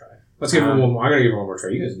one more try. Let's give it one more. I'm going to give it one more try.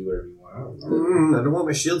 You guys do whatever you want. I don't know. I don't want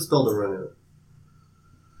my shield spell to run out.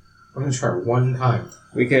 I'm going to try one time.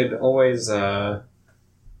 We could always go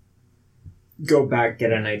back,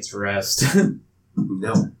 get a night's rest.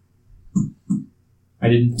 No. I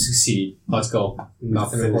didn't succeed. Let's go.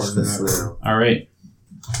 Nothing Finish important than this that. now. All right.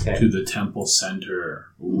 Okay. To the temple center.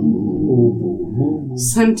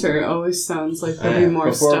 Center always sounds like there'll be more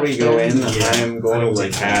Before stuff we go there. in, Yeah, I'm I going don't to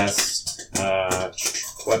like cast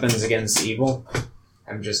Weapons Against Evil.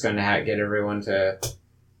 I'm just going to get everyone to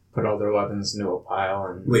put all their weapons into a pile.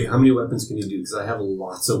 And Wait, how many weapons can you do? Because I have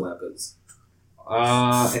lots of weapons.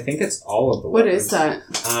 I think it's all of the What weapons. is that?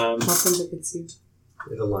 Um, Weapons I could see.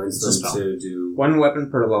 It aligns It's a them spell. to do... 1 weapon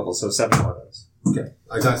per level, so 7 weapons. Okay,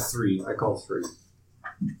 I got 3. I call 3.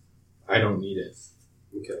 I don't need it.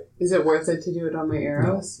 Okay. Is it worth it to do it on my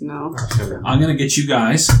arrows? No. I'm going to get you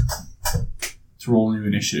guys to roll new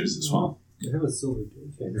initiatives as well. I have a silver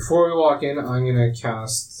Okay, before we walk in, I'm going to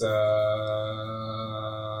cast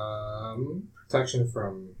protection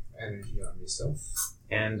from energy on myself.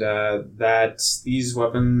 And these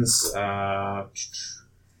weapons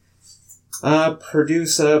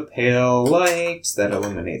produce a pale light that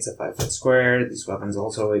illuminates a 5-foot square. These weapons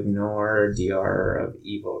also ignore DR of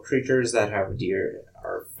evil creatures that have DR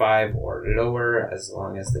 5 or lower, as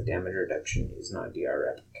long as the damage reduction is not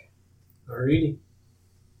DR-epic. Alrighty.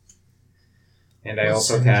 And I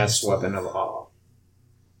also cast Weapon of Awe.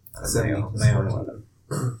 My own weapon.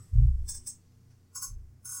 That's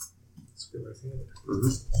a good way to think of it.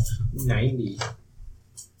 Mm-hmm. 90.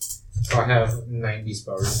 So I have 90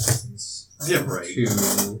 spell resistance. Yeah, right.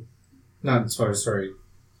 To... Not spell, sorry.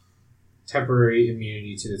 Temporary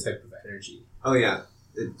immunity to the type of energy. Oh, yeah.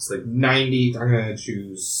 It's like... 90, I'm going to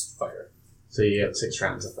choose fire. So you get 6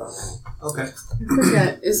 rounds of fun. Okay. I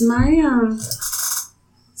forget. Is my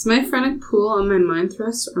Phrenic Pool on my Mind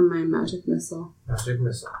Thrust or my Magic Missile? Magic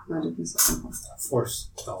missile. Magic Missile. Okay. Force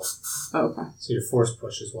spell. Oh, okay. So your force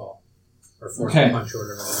push as well. Or force Okay. punch or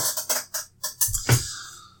whatever it is.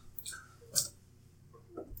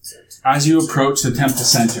 As you approach the temple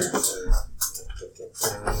center,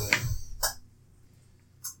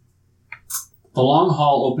 the long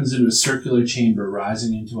hall opens into a circular chamber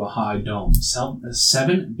rising into a high dome.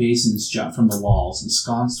 7 basins jut from the walls,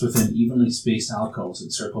 ensconced within evenly spaced alcoves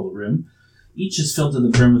that circle the room. Each is filled to the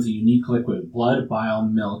brim with a unique liquid: blood, bile,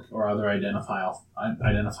 milk, or other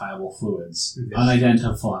unidentifiable fluids.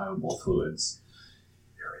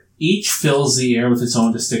 Each fills the air with its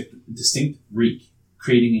own distinct reek,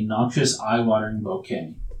 creating a noxious, eye-watering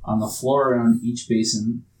bouquet. On the floor around each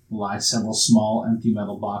basin lie several small, empty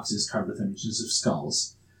metal boxes covered with images of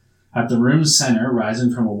skulls. At the room's center,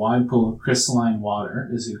 rising from a wide pool of crystalline water,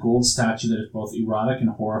 is a gold statue that is both erotic and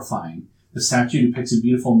horrifying. The statue depicts a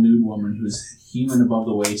beautiful nude woman who is human above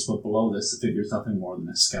the waist, but below this the figure is nothing more than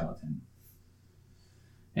a skeleton.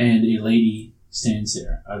 And a lady stands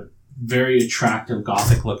there, a very attractive,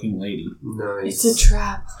 gothic-looking lady. Nice. It's a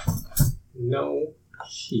trap. No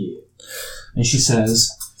shit. And she says,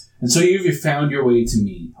 "And so you have found your way to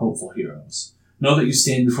me, hopeful heroes. Know that you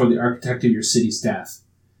stand before the architect of your city's death.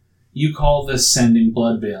 You call this sending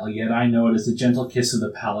Bloodveil, yet I know it as the gentle kiss of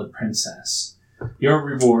the pallid princess. Your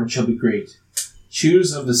reward shall be great.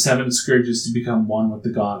 Choose of the 7 scourges to become one with the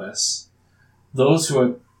goddess. Those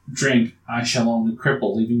who drink I shall only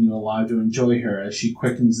cripple, leaving you alive to enjoy her as she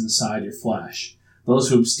quickens inside your flesh. Those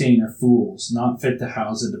who abstain are fools, not fit to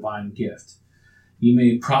house a divine gift. You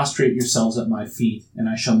may prostrate yourselves at my feet, and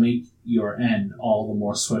I shall make your end all the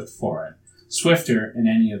more swift for it. Swifter, in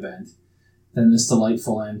any event, than this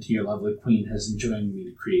delightful end to your lovely queen has enjoined me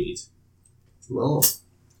to create." Well,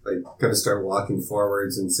 I kind of start walking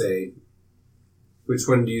forwards and say, which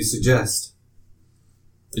one do you suggest?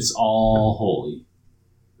 It's all holy.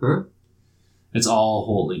 Huh? It's all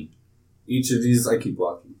holy. Each of these, I keep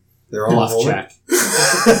walking. They're all Bluff holy? check.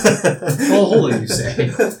 All holy, you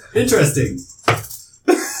say. Interesting.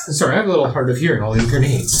 Sorry, I have a little hard of hearing all these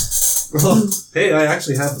grenades. Well, hey, I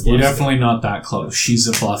actually have the You're bluff definitely not that close. She's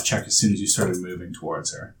a bluff check as soon as you started moving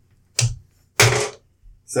towards her.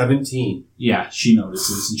 17. Yeah, she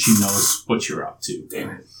notices and she knows what you're up to. Damn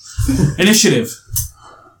it. Initiative.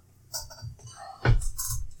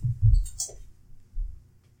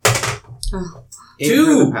 Oh. 8 2.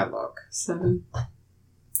 for the padlock. 7.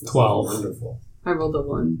 12. Wonderful. I rolled a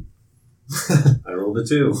 1. I rolled a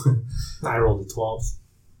 2. I rolled a 12.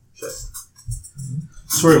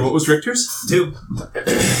 Sorry, what was Richter's? 2.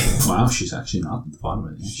 Wow, she's actually not at the bottom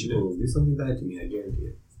of the She initiative. will do something bad to me, I guarantee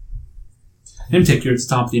it. Nimtik, you're at the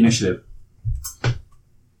top of the initiative.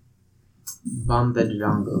 Bomb the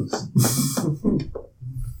jungles.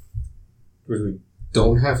 We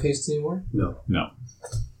don't have haste anymore? No. No.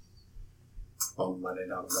 Oh, my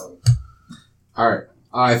dog. Alright.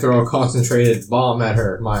 I throw a concentrated bomb at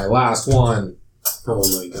her. My last one. Oh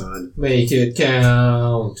my god. Make it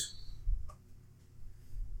count.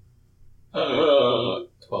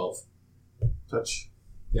 12. Touch.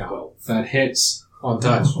 Yeah. That hits. On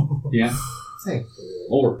touch. Yeah. Thank the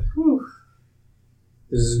Lord.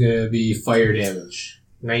 This is going to be fire damage.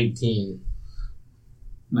 19.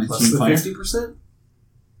 19 Plus the fire. 50%?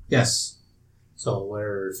 Yes. So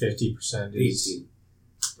whatever 50% is. 18.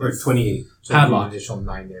 Or 28. So Padlock. an additional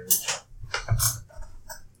 9 damage.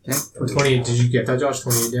 Okay. 28. Did you get that, Josh?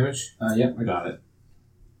 28 damage? Yep, I got it.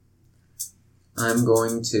 I'm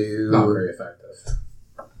going to. Not very effective.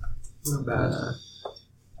 Not bad.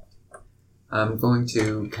 I'm going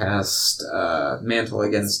to cast Mantle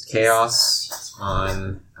Against Chaos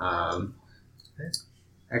on.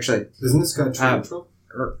 Actually, Isn't this guy neutral?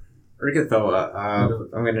 Rigathoa. I'm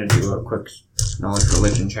going to do a quick knowledge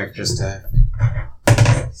religion check just to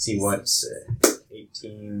see what's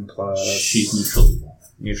 18 plus. She's neutral evil.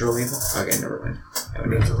 Neutral evil? Okay, never mind. I would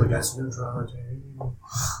Neutral against neutrality.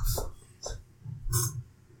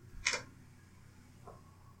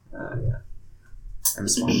 yeah. I'm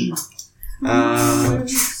small.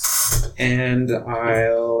 And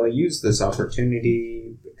I'll use this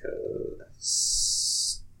opportunity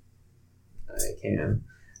because I can.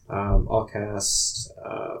 I'll cast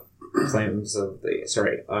Flames of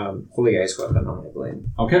the Holy Ice Weapon on my blade.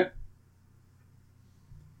 Okay.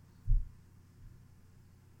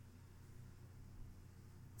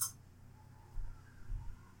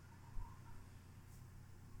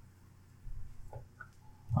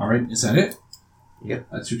 Alright, is that it? Yep.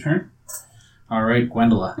 That's your turn? Alright,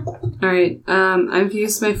 Gwendola. Alright, I've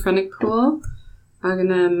used my Phrenic Pool. I'm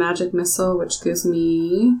gonna Magic Missile, which gives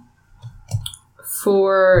me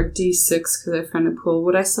 4d6 because I Phrenic Pool.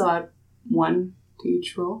 Would I still add 1 to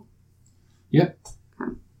each roll? Yep.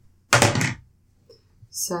 Okay.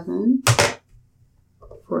 7,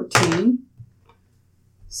 14,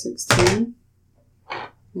 16,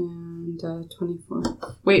 and 24.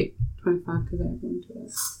 Wait, 25 because I have 1 to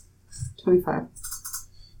it. 25.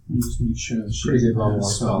 Let me just make sure that she Pretty good has level one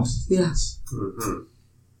spells. Yeah. Mm-hmm.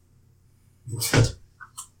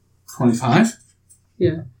 25?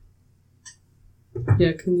 Yeah,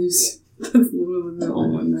 can you see? That's literally the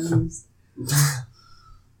only one that I used.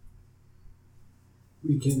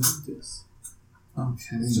 We can do this.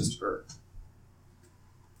 Okay. It's just her.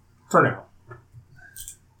 For now.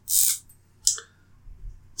 It's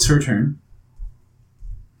her turn.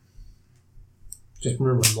 Just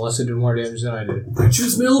remember, Melissa did more damage than I did. I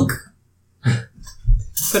choose milk!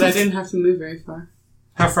 But I didn't have to move very far,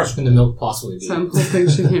 How fresh can the milk possibly be? so I'm hoping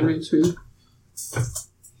she can't reach me.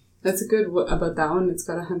 That's a good about that one. It's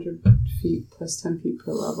got 100 feet plus 10 feet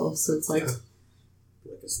per level, so it's like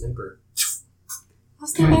Like a sniper. I'll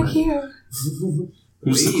stay back here.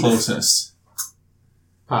 Who's the Wait. closest?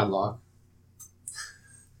 Padlock.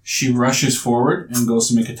 She rushes forward and goes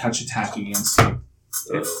to make a touch attack against you.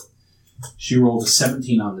 She rolled a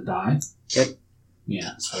 17 on the die. Yep. Yeah,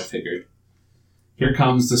 that's what I figured. Here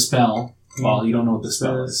comes the spell. Well, you don't know what the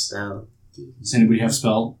spell is. No. Does anybody have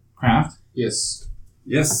spellcraft? Yes.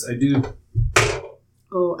 Yes, I do.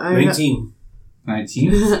 Oh, I 19.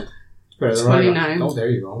 19. Better than what I got. 29. Oh, there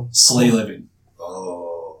you go. Slay living.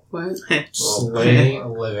 Oh. What? Slay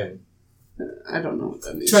living. I don't know what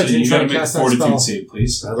that means. Try So you to gotta make a cast that fortitude spell. save,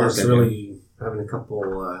 please. Padlock's really having a couple,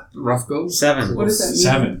 Rough go? 7. What does that mean?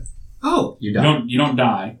 7. Oh! You You die. don't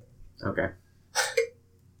die. Okay.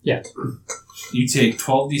 You take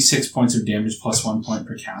 12d6 points of damage plus 1 point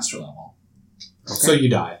per caster level. So you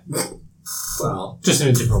die. Well, Just in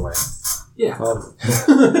a different way. yeah. Well,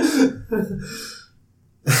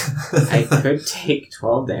 I could take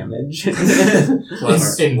 12 damage.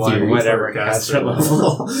 Plus in one theory, whatever for a caster caster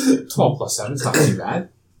level. 12 plus 7 is not too bad.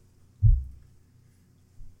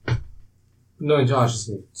 Knowing Josh is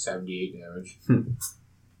going to 78 damage.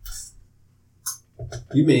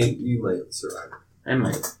 You might survive. I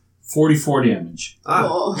might. 44 damage. Ah,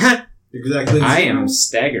 Oh. exactly. I am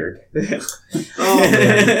staggered. Oh,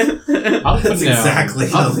 man. I'll put That's down. exactly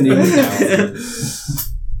I'll how put many- down.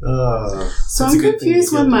 So That's a I'm good thing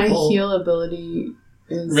confused you what healed my the pole. heal ability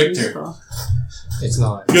is Richter. useful. It's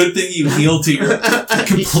not. Good thing you heal to your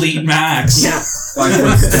complete max. Yeah. 5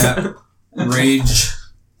 foot step. Rage.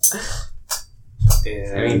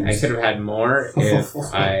 And I mean, I could have had more if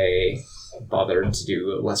I bothered to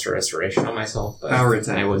do lesser restoration on myself, but Power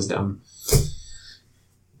attack. I was dumb.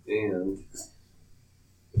 And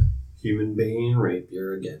Human Bane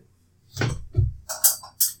Rapier again.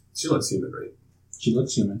 She looks human, right? She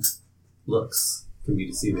looks human. Looks can be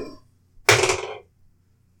deceiving.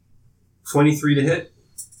 23 to hit.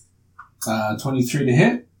 23 to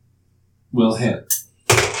hit. Will hit.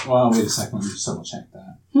 Well, wait a second. Let me just double check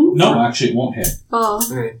that. Hmm? No, actually, it won't hit. Oh.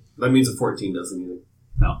 Alright. That means a 14 doesn't either.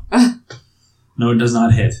 No, it does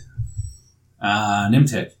not hit.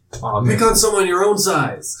 Nimtic. Pick on someone your own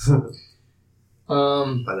size. By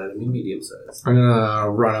I'm that I mean medium size. gonna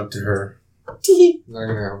run up to her. I'm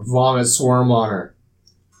gonna vomit swarm on her.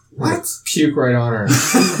 What? Puke right on her.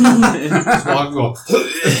 Just walk and go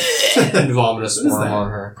and vomit a swarm that? on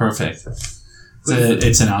her. Perfect.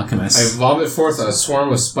 It's an I alchemist. vomit forth a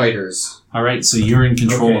swarm of spiders. Alright, so you're in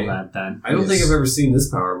control Okay. of that then. I don't Yes. think I've ever seen this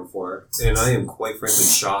power before, and I am quite frankly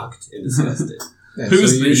shocked and disgusted. And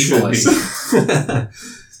Who's so the you should evilest?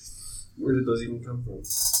 Where did those even come from? be.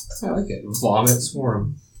 I like it. Vomit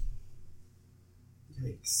swarm.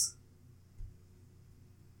 Yikes.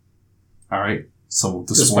 Alright, so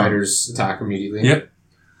the The swarm. spiders attack immediately. Yep.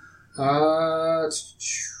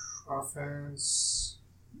 Offense.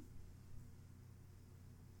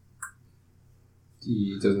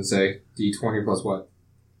 It doesn't say. D20 plus what?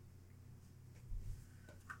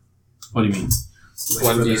 What do you mean? Like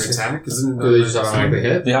One for their D6. attack? Isn't it Do they just automatically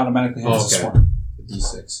hit? They automatically hit Oh, the okay. swarm.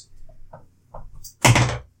 D6.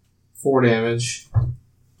 4 damage.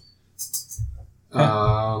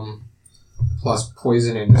 Plus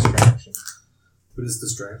poison and distraction. What does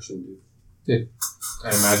distraction do? I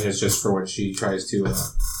imagine it's just for when she tries to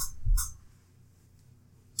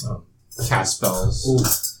cast spells. Ooh.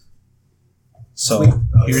 So, Wait,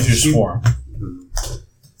 here's your swarm.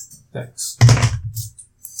 Thanks.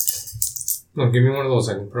 No, give me one of those.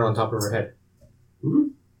 I can put it on top of her head.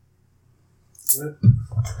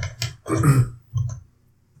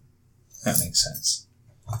 That makes sense.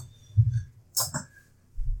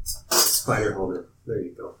 Spider helmet. There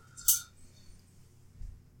you go.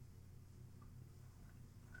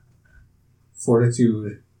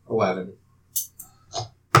 Fortitude 11.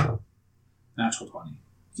 Natural 20.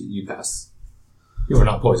 You pass. You were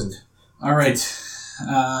not poisoned. Alright.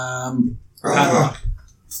 Padlock.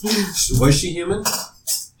 Was she human?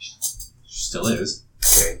 Still is.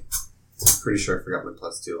 Okay. Pretty sure I forgot my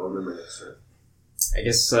 +2. I'll remember next turn. I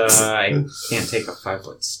guess I can't take a 5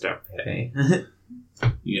 foot step, hey?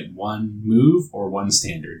 You get one move or one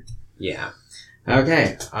standard. Yeah.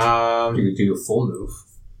 Okay. You could do a full move.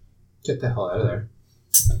 Get the hell out of there.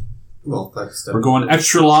 Well, that's stuff. We're going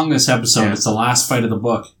extra long this episode. Yeah. It's the last fight of the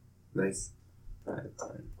book. Nice. 5, 10,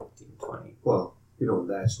 15, 20. Well, you don't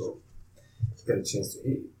dash, so you got a chance to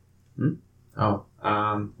hit you. Oh,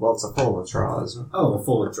 well, it's a full withdrawal, isn't it? Oh, a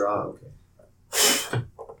full withdraw. Okay.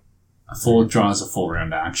 A full withdraw is a full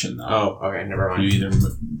round action, though. Oh, okay, never You mind. either,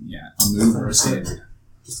 a move or a standard.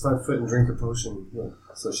 Just 5 foot and drink a potion. Yeah.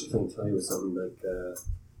 So she can't tell you with something like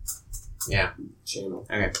Yeah. channel.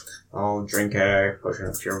 Okay. I'll drink a potion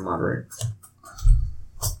of pure moderate.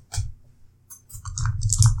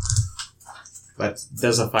 But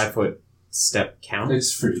does a 5 foot step count?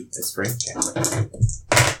 It's free. It's free? Okay.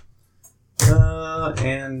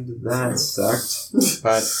 And that sucked.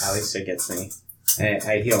 But at least it gets me.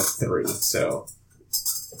 I heal 3, so...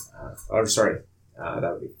 oh, sorry. That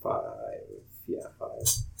would be 5. Yeah, 5.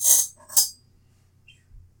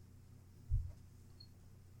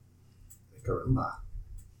 Caramba.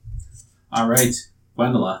 Alright.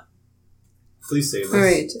 Gwendola. Please save us.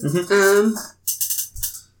 Alright.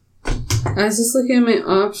 I was just looking at my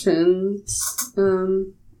options.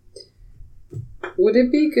 Would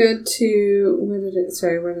it be good to... where did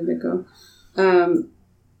it go?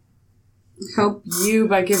 Help you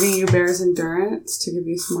by giving you Bear's Endurance to give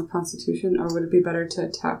you some more constitution, or would it be better to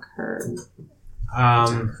attack her?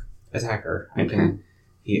 Attack her. Okay.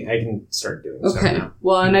 I can start doing stuff Okay. now.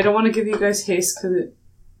 Well, and I don't want to give you guys haste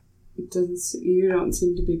because you don't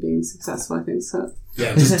seem to be being successful, I think, so.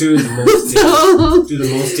 Yeah, just do the most damage. Do the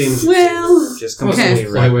most damage. Well, Just Okay. completely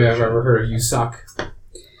That's the only way I've ever heard of you suck.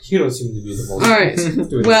 You don't seem to be the most. alright.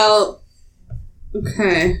 doing Well,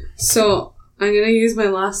 okay. So, I'm going to use my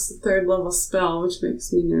last 3rd level spell, which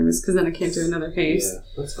makes me nervous because then I can't do another haste. Yeah,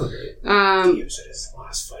 that's not great. Use it as the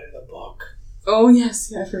last fight of the book. Oh, yes.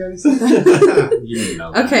 Yeah, I forgot I said that. You didn't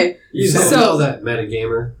know that. Okay. You So- don't know that,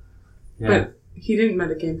 metagamer. Yeah. He didn't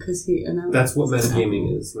metagame because he announced. That's what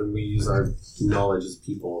metagaming is, when we use our knowledge as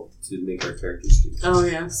people to make our characters do. Oh,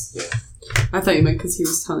 yes. Yeah. I thought you meant because he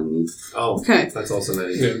was telling me. Oh, Okay. that's also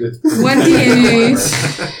Yeah, metagaming. 1d8.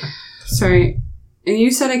 Sorry. And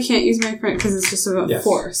you said I can't use my friend because it's just about Yes.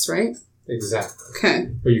 force, right? exactly. Okay.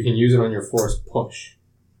 But you can use it on your force push.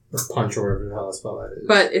 Or punch or whatever the hell that spell that is.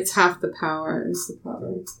 But it's half the power is the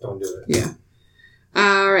problem. Don't do it. Yeah.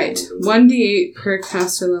 Alright. 1d8 per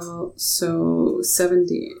caster level, so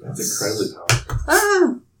 7d8. That's incredibly powerful.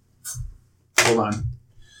 Ah! Hold on.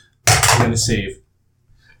 I gotta save.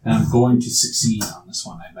 And I'm going to succeed on this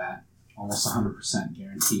one, I bet. Almost 100%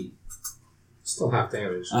 guaranteed. Still half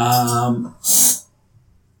damage.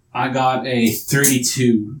 I got a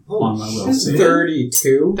 32 on my will save.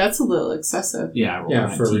 32? That's a little excessive. Yeah, I rolled Yeah,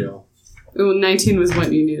 19. for real. Oh, 19 was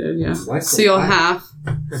what you needed, yeah. Why So you'll high? half.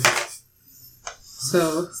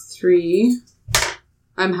 So 3.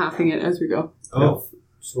 I'm halving it as we go. Oh,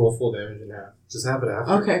 Just roll full damage in half. just have it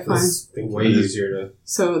after. Okay, fine. Think Way easier to...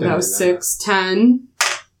 So Then that was then 6, 10,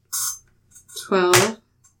 12,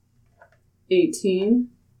 18,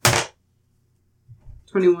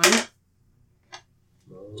 21,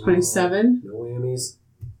 27. No whammies.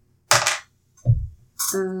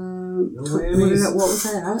 What whammies. what was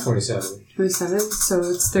I at? 27. 27. So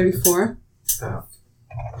it's 34. Half.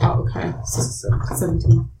 Oh, okay. So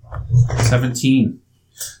 17. 17.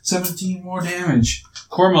 17 more damage.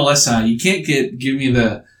 Core Melissa, you can't give me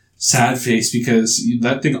the sad face because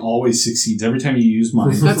that thing always succeeds every time you use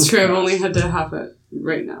mine. That's true. I've only had to have it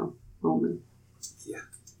right now. Only.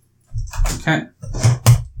 Okay.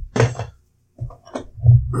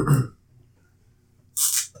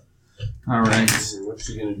 Alright. What's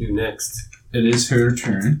she gonna do next? It is her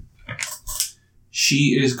turn.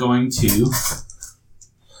 She is going to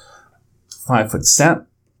 5-foot step,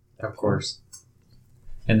 Of course.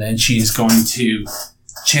 and then she is going to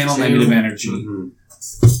channel negative energy. Mhm.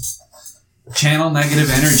 Channel negative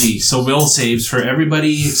energy. So will saves for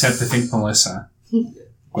everybody except I think Melissa.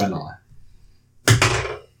 Gwendolyn.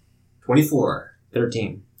 24.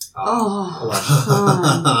 13.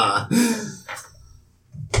 Oh.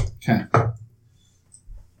 Okay.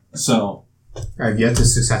 So I've yet to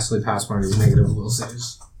successfully pass one of these negative will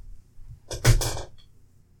saves.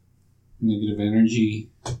 negative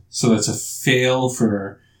energy. So that's a fail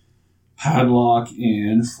for Padlock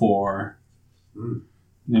and for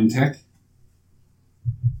Nimtek.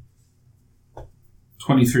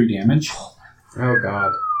 23 damage. Oh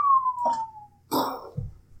god.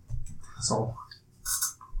 So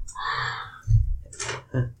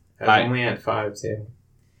I was only at 5 too.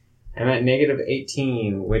 I'm at negative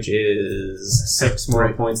 18, which is 6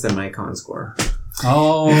 more points than my con score.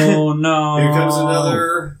 Oh no! Here comes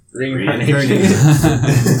another Reincarnation.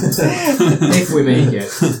 if we make it.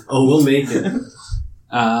 Oh, we'll make it.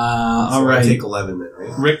 All So I right, take 11 then,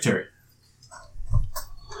 right? Richter.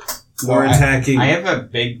 More attacking. I have a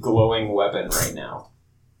big glowing weapon right now.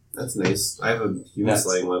 That's nice. I have a human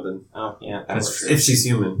slaying weapon. Oh, yeah. That's true. If she's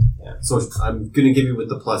human. Yeah. So I'm going to give you with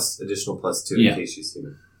the additional +2 Yeah. in case she's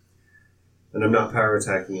human. And I'm not power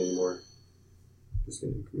attacking anymore. Just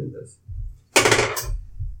going to increment this.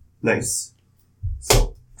 Nice.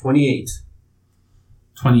 So, 28.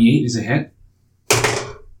 28 is a hit.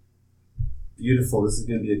 Beautiful. This is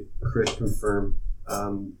going to be a crit confirm.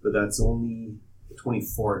 But that's only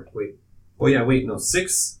 24. Wait. Oh yeah, wait, no.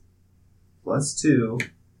 6 + 2.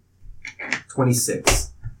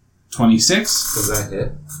 26. 26. Does that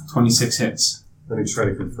hit? 26 hits. Let me try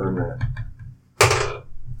to confirm that.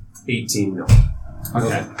 18, no.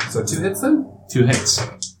 Okay. So 2 hits then? 2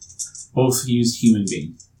 hits. Both use human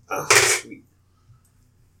being. Oh, sweet.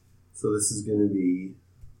 So this is going to be...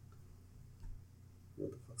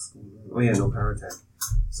 What the fuck's going on? Oh yeah, no power attack.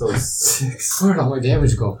 So it's 6. Where'd all my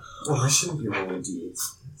damage go? Oh, I shouldn't be rolling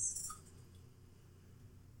d8s.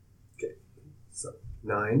 Okay. So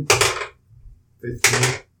 9,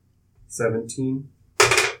 15, 17,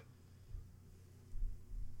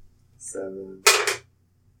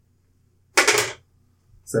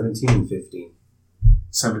 17 and 15.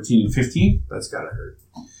 17 and 15. That's gotta hurt.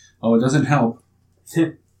 Oh, it doesn't help.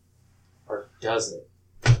 Or does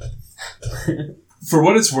it? For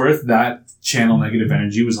what it's worth, that channel negative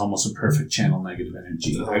energy was almost a perfect channel negative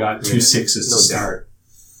energy. I got 2 6s to No start.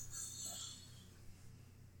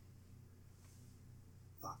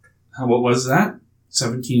 What was that?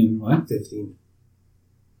 17 and what? 15.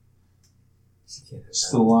 She can't have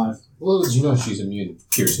Still alive. Well, you know she's immune to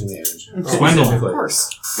piercing damage. Gwendolyn. Of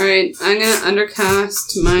course. Alright, I'm gonna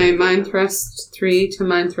undercast my Mind Thrust 3 to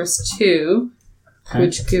Mind Thrust 2, Okay.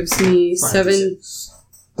 which gives me 7.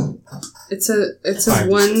 It's a 5 to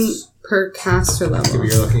 1 6. per caster Okay, level. but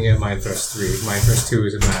you're looking at Mind Thrust 3. Mind Thrust 2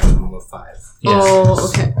 is a maximum of 5. Oh,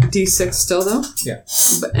 okay. D6 still though? Yeah.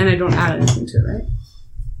 And I don't add anything to it, right?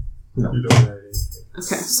 No. You don't have anything.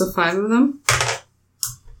 Okay, so 5 of them.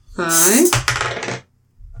 5,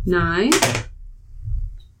 9,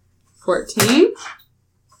 14,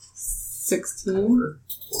 16,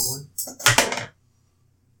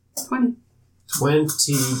 20.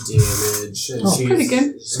 20 damage. And Oh, pretty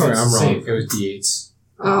good. Sorry, I'm wrong. Save. It was D8s.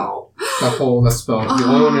 Oh. That spell. The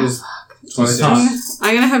only one is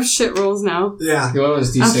I'm gonna have shit rolls now. Yeah. the only one is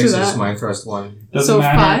After D6 that- is Mind Thrust 1. Doesn't So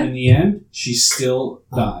matter. 5? In the end, she still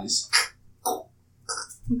dies.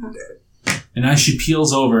 And as she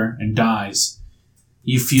peels over and dies,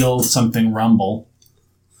 you feel something rumble.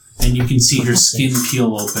 And you can see her skin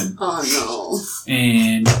peel open. Oh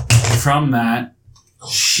And from that,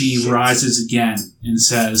 she rises again and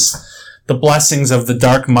says, "The blessings of the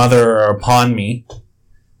Dark Mother are upon me.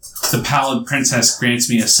 The Pallid Princess grants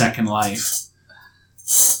me a second life."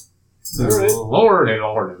 Alright. Lordy.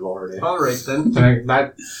 Alright then. Can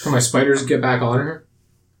my spiders get back on her?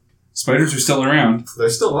 Spiders are still around. They're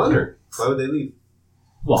still on her. Why would they leave?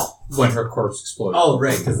 Well, when her corpse exploded. Oh,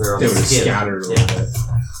 right, because they're on They the would have skin. scattered a Yeah. little bit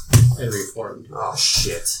and reformed. Oh,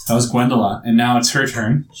 shit. That was Gwendola. And now it's her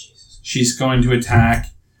turn. She's going to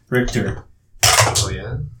attack Richter. Oh,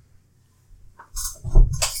 yeah?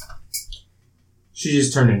 She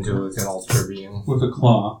just turned into like an alter being. With a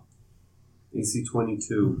claw. AC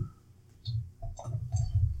 22.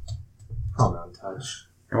 Probably on touch.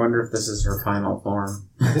 I wonder if this is her final form.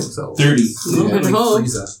 I think so. 30. no. Yeah, like hope.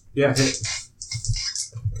 Frieza. Yeah, hit.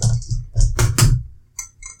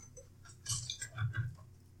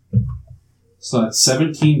 So that's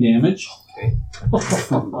 17 damage.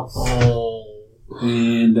 Oh.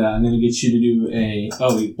 And I'm going to get you to do a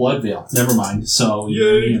blood veil. Never mind. So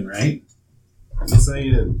you're Yay. immune, right? Yes, I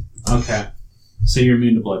am. Okay. So you're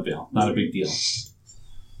immune to blood veil. Not a big deal.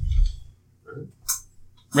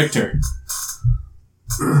 Richter.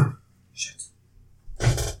 Shit.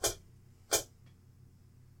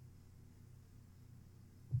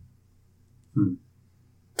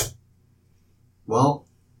 Well,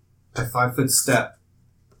 a 5-foot step,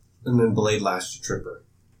 and then blade lash to trip her.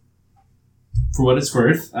 For what it's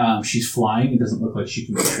worth, she's flying. It doesn't look like she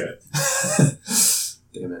can be tripped.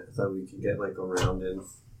 Damn it! I thought we could get like around in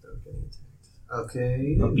without getting attacked.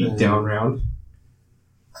 Okay. A beat then down round.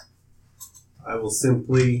 I will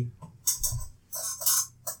simply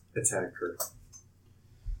attack her.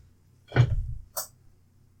 Damn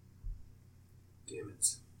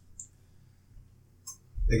it!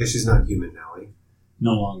 I guess she's not human now, eh?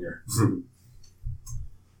 No longer.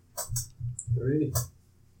 Alrighty.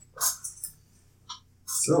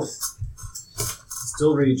 So,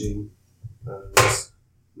 still raging.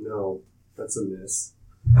 No, that's a miss.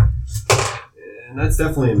 And that's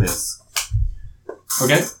definitely a miss.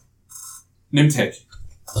 Okay. Nimtic.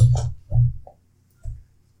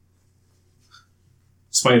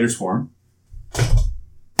 Spider swarm.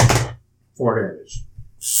 4 damage.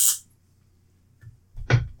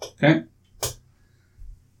 Okay.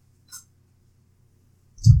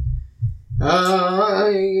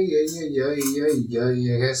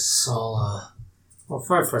 I guess I'll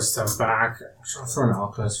fight for a step back. I'll throw an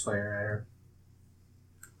alchemist fire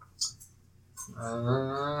at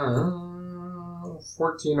her.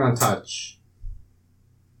 14 on touch.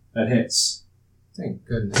 That hits. Thank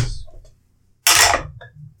goodness.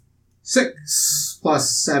 6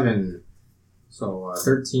 plus 7. So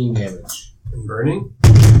 13 damage. And burning?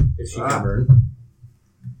 If she Ah. can burn.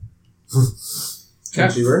 Can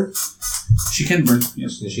Okay. she burn? She can burn.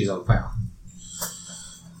 Yes. She's on fire.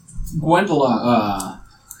 Gwendola,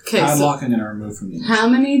 Okay, so padlock I'm going to remove from you. how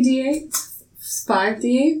many d8s? 5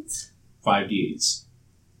 d8s? 5 d8s.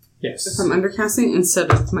 Yes. If I'm undercasting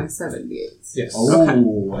instead of my 7 d8s. Yes.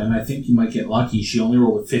 Oh, and I think you might get lucky. She only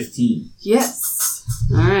rolled a 15. Yes.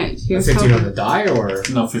 Alright, here's 15 how on the die or?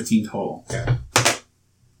 No, 15 total.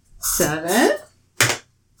 7.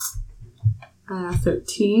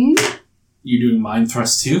 13. You doing mind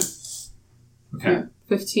thrust too? Okay. Yeah.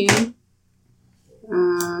 15.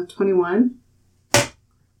 21.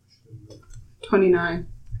 29.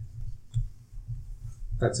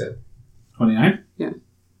 That's it. 29? Yeah.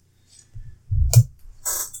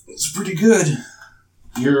 It's pretty good.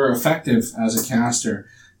 You're effective as a caster,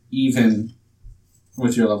 even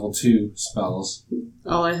with your level 2 spells.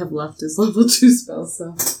 All I have left is level 2 spells,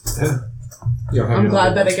 so. You don't have I'm any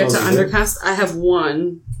glad that I level get to spells either? undercast. I have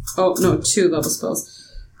 1. Oh, no, 2 level spells.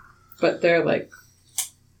 But they're like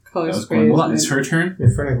color That was sprays. Gwendola. and- It's her turn. Your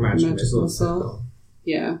Phoenix magic Magic missile. missile.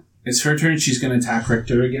 Yeah. It's her turn. She's going to attack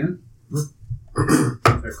Richter again.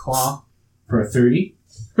 Their claw for a 30.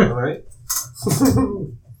 Alright.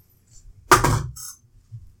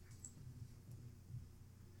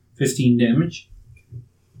 15 damage.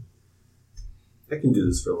 I can do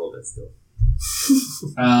this for a little bit still.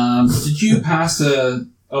 Did you pass the...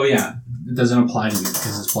 Oh, yeah. It doesn't apply to you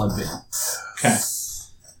because it's blood veil. Okay.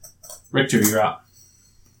 Richter, you're up.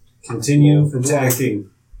 Continue attacking.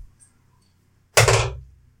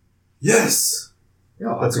 Yes!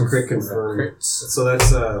 Yeah, That's a crit confirm. Crits. So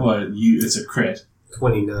that's It's a crit.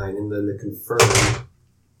 29, and then the confirm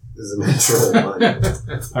is a natural 1.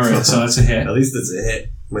 Alright, so that's a hit. At least it's a hit.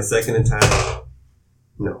 My second attack.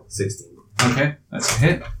 No, 16. Okay, that's a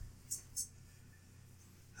hit.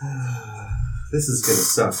 This is gonna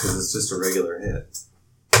suck because it's just a regular hit.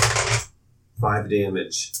 5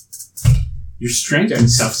 damage. Your strength and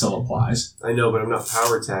stuff still applies. I know, but I'm not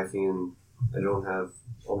power attacking, and I don't have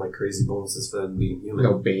all my crazy bonuses for them being human.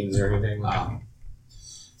 No banes or anything.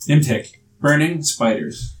 Nimtic. Burning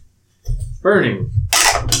spiders. Burning.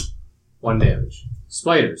 1 damage.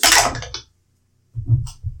 Spiders.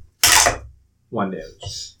 1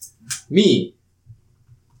 damage. Me.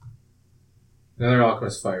 Another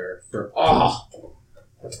alchemist fire for a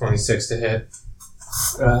 26 to hit.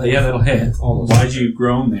 Yeah, that'll hit. Almost. Why'd you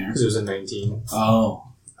groan there? Because it was a 19. Oh.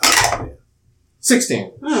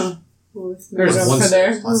 16. Oh. Well, There's up one for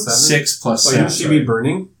there. Plus 7? 6 plus Oh, 7. yeah. Should she be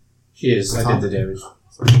burning? She is. I did the damage.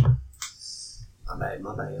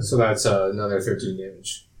 My bad. So that's another 13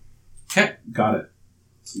 damage. Okay, got it.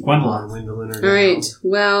 Keep Gwendolyn. on Gwendolyn or Alright,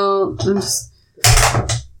 well, I'm just...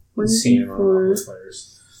 Seeing them on 1d4. alchemist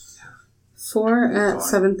fires. 4 at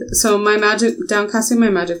 7th. So my magic, downcasting my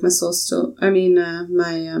magic missile still, my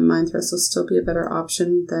mind thrust will still be a better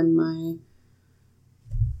option than my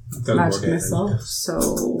Does magic more damage. missile.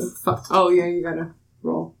 So, oh yeah, you gotta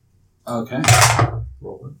roll. Okay.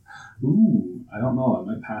 Roll Ooh, I don't know.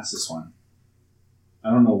 I might pass this one. I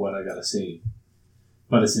don't know what I gotta say.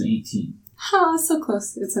 But it's an 18. Ha, so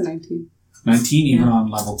close. It's a 19. 19 even on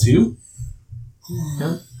level 2?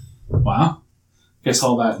 Yeah. Wow. Guess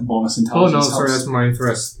all that bonus Oh intelligence no, helps. sorry, that's mind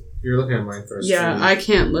thrust. You're looking at mind thrust. Yeah, too. I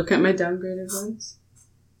can't look at my downgraded ones.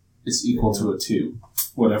 It's equal to a 2.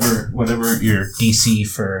 Whatever your DC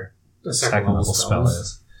for The second level spell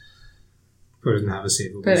is. But it doesn't have a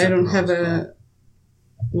savable. But I second don't level have spell. a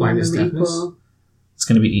one Minus of deafness? equal. It's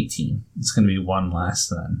going to be 18. It's going to be 1 less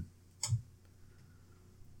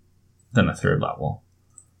than a third level.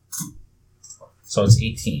 So it's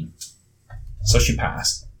 18. So she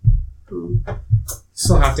passed.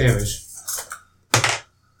 Still half damage.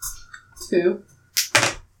 2.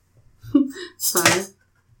 5.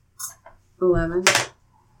 11.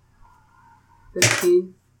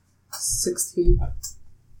 15. 16.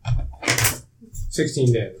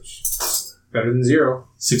 16 damage. Better than 0.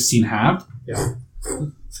 16 halved? Yeah.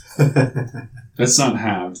 That's not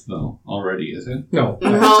halved, though, already, is it? No. No.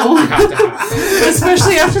 You have to have.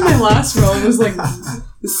 Especially after my last roll, it was like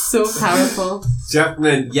so powerful. Jeff,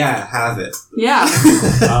 yeah, have it. Yeah.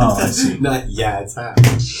 Oh, I see. Not yeah, it's half.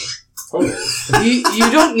 Totally.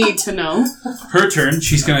 You don't need to know. Her turn.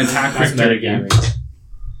 She's going to attack That's Richter again. metagaming.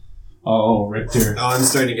 Oh, Richter. Oh, I'm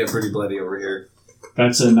starting to get pretty bloody over here.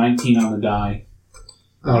 That's a 19 on the die.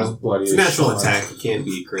 Not as bloody It's as a natural Sean. attack. It can't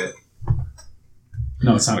be a crit.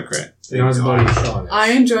 No, it's not a crit. Not as bloody as Sean is. I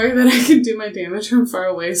enjoy that I can do my damage from far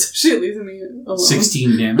away, so she leaves me alone.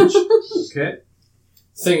 16 damage. Okay.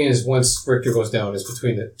 Thing is, once Richter goes down, it's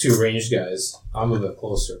between the two ranged guys. I'm a bit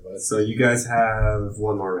closer, but So you guys have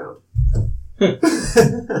one more round. And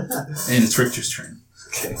it's Richter's turn.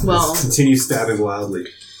 Okay. Well- Let's continue stabbing wildly.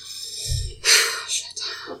 Shit.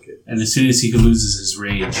 Okay. And as soon as he loses his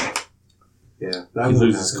rage, Yeah. That he won't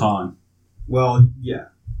loses happen. con. Well, yeah.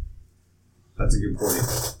 That's a good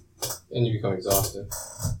point. and you become exhausted.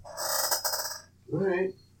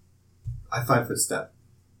 Alright. I 5-foot step.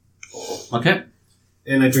 Okay.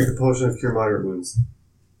 And I drink a potion of cure moderate wounds.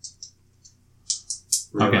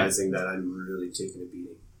 Realizing that I'm really taking a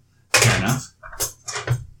beating. Fair enough.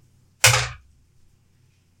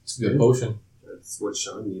 It's a good potion. That's what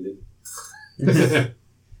Sean needed.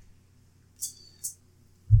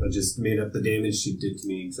 I just made up the damage she did to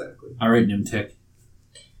me exactly. All right, Nimtic.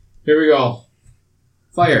 Here we go.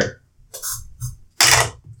 Fire.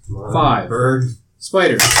 Come on, 5. Bird.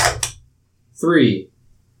 Spider. 3.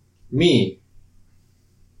 Me.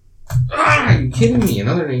 Ah, are you kidding me?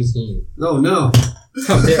 Another 19. No, no.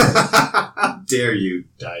 How dare. How dare you,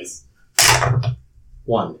 dice.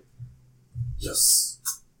 1. Yes.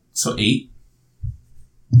 So 8.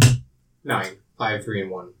 9. 5, 3,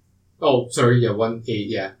 and 1. Oh, sorry, yeah, 1, 8,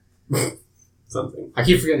 yeah. Something. I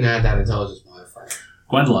keep forgetting to add that intelligence modifier.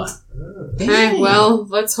 Gwendolyn. Okay, well,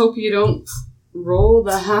 let's hope you don't roll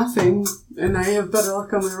the halving, and I have better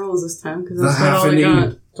luck on my rolls this time, because that's The about all I halfening.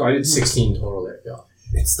 got. So I did 16 total there. Yeah.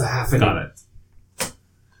 It's the half an Got it.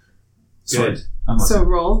 Good. So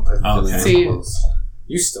roll. Okay. See.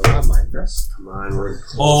 You still have mine, Chris. Come on, we're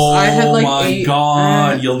Oh I had, like, my 8.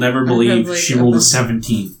 god, you'll never I believe had, like, she rolled a a-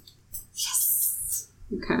 17.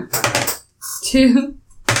 Okay. 2, no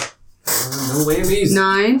whammies.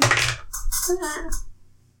 9,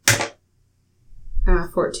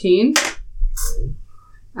 14,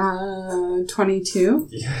 22,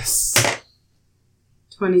 Yes.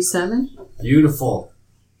 27, Beautiful.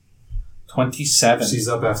 27. She's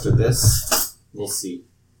up after this. We'll see.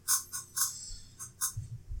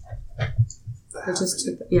 I just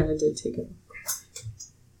took. Yeah, I did take it.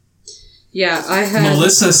 Yeah, I had.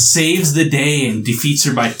 Melissa saves the day and defeats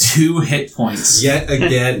her by 2 hit points. Yet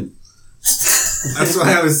again. That's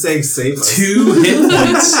why I was saying save us. 2 hit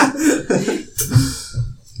points.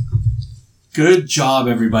 Good job,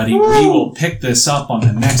 everybody. We will pick this up on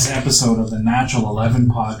the next episode of the Natural 11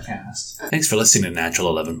 podcast. Thanks for listening to Natural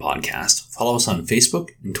 11 Podcast. Follow us on Facebook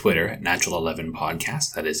and Twitter at Natural 11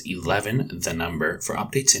 Podcast. That is 11, the number, for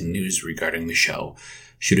updates and news regarding the show.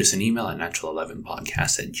 Shoot us an email at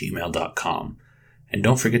natural11podcast@gmail.com. And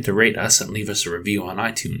don't forget to rate us and leave us a review on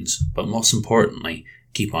iTunes. But most importantly,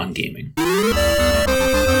 keep on gaming.